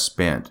I have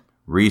spent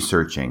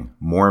researching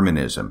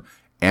Mormonism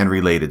and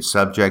related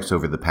subjects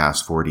over the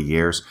past 40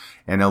 years.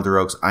 And Elder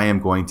Oaks, I am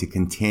going to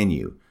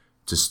continue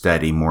to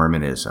study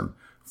Mormonism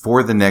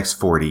for the next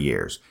 40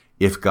 years,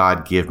 if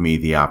God give me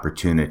the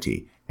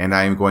opportunity. And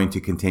I am going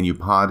to continue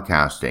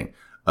podcasting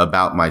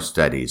about my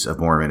studies of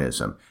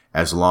Mormonism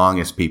as long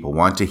as people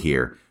want to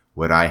hear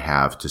what I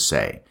have to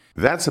say.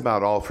 That's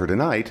about all for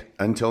tonight.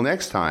 Until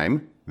next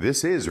time,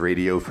 this is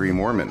Radio Free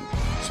Mormon,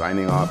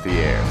 signing off the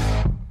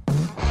air.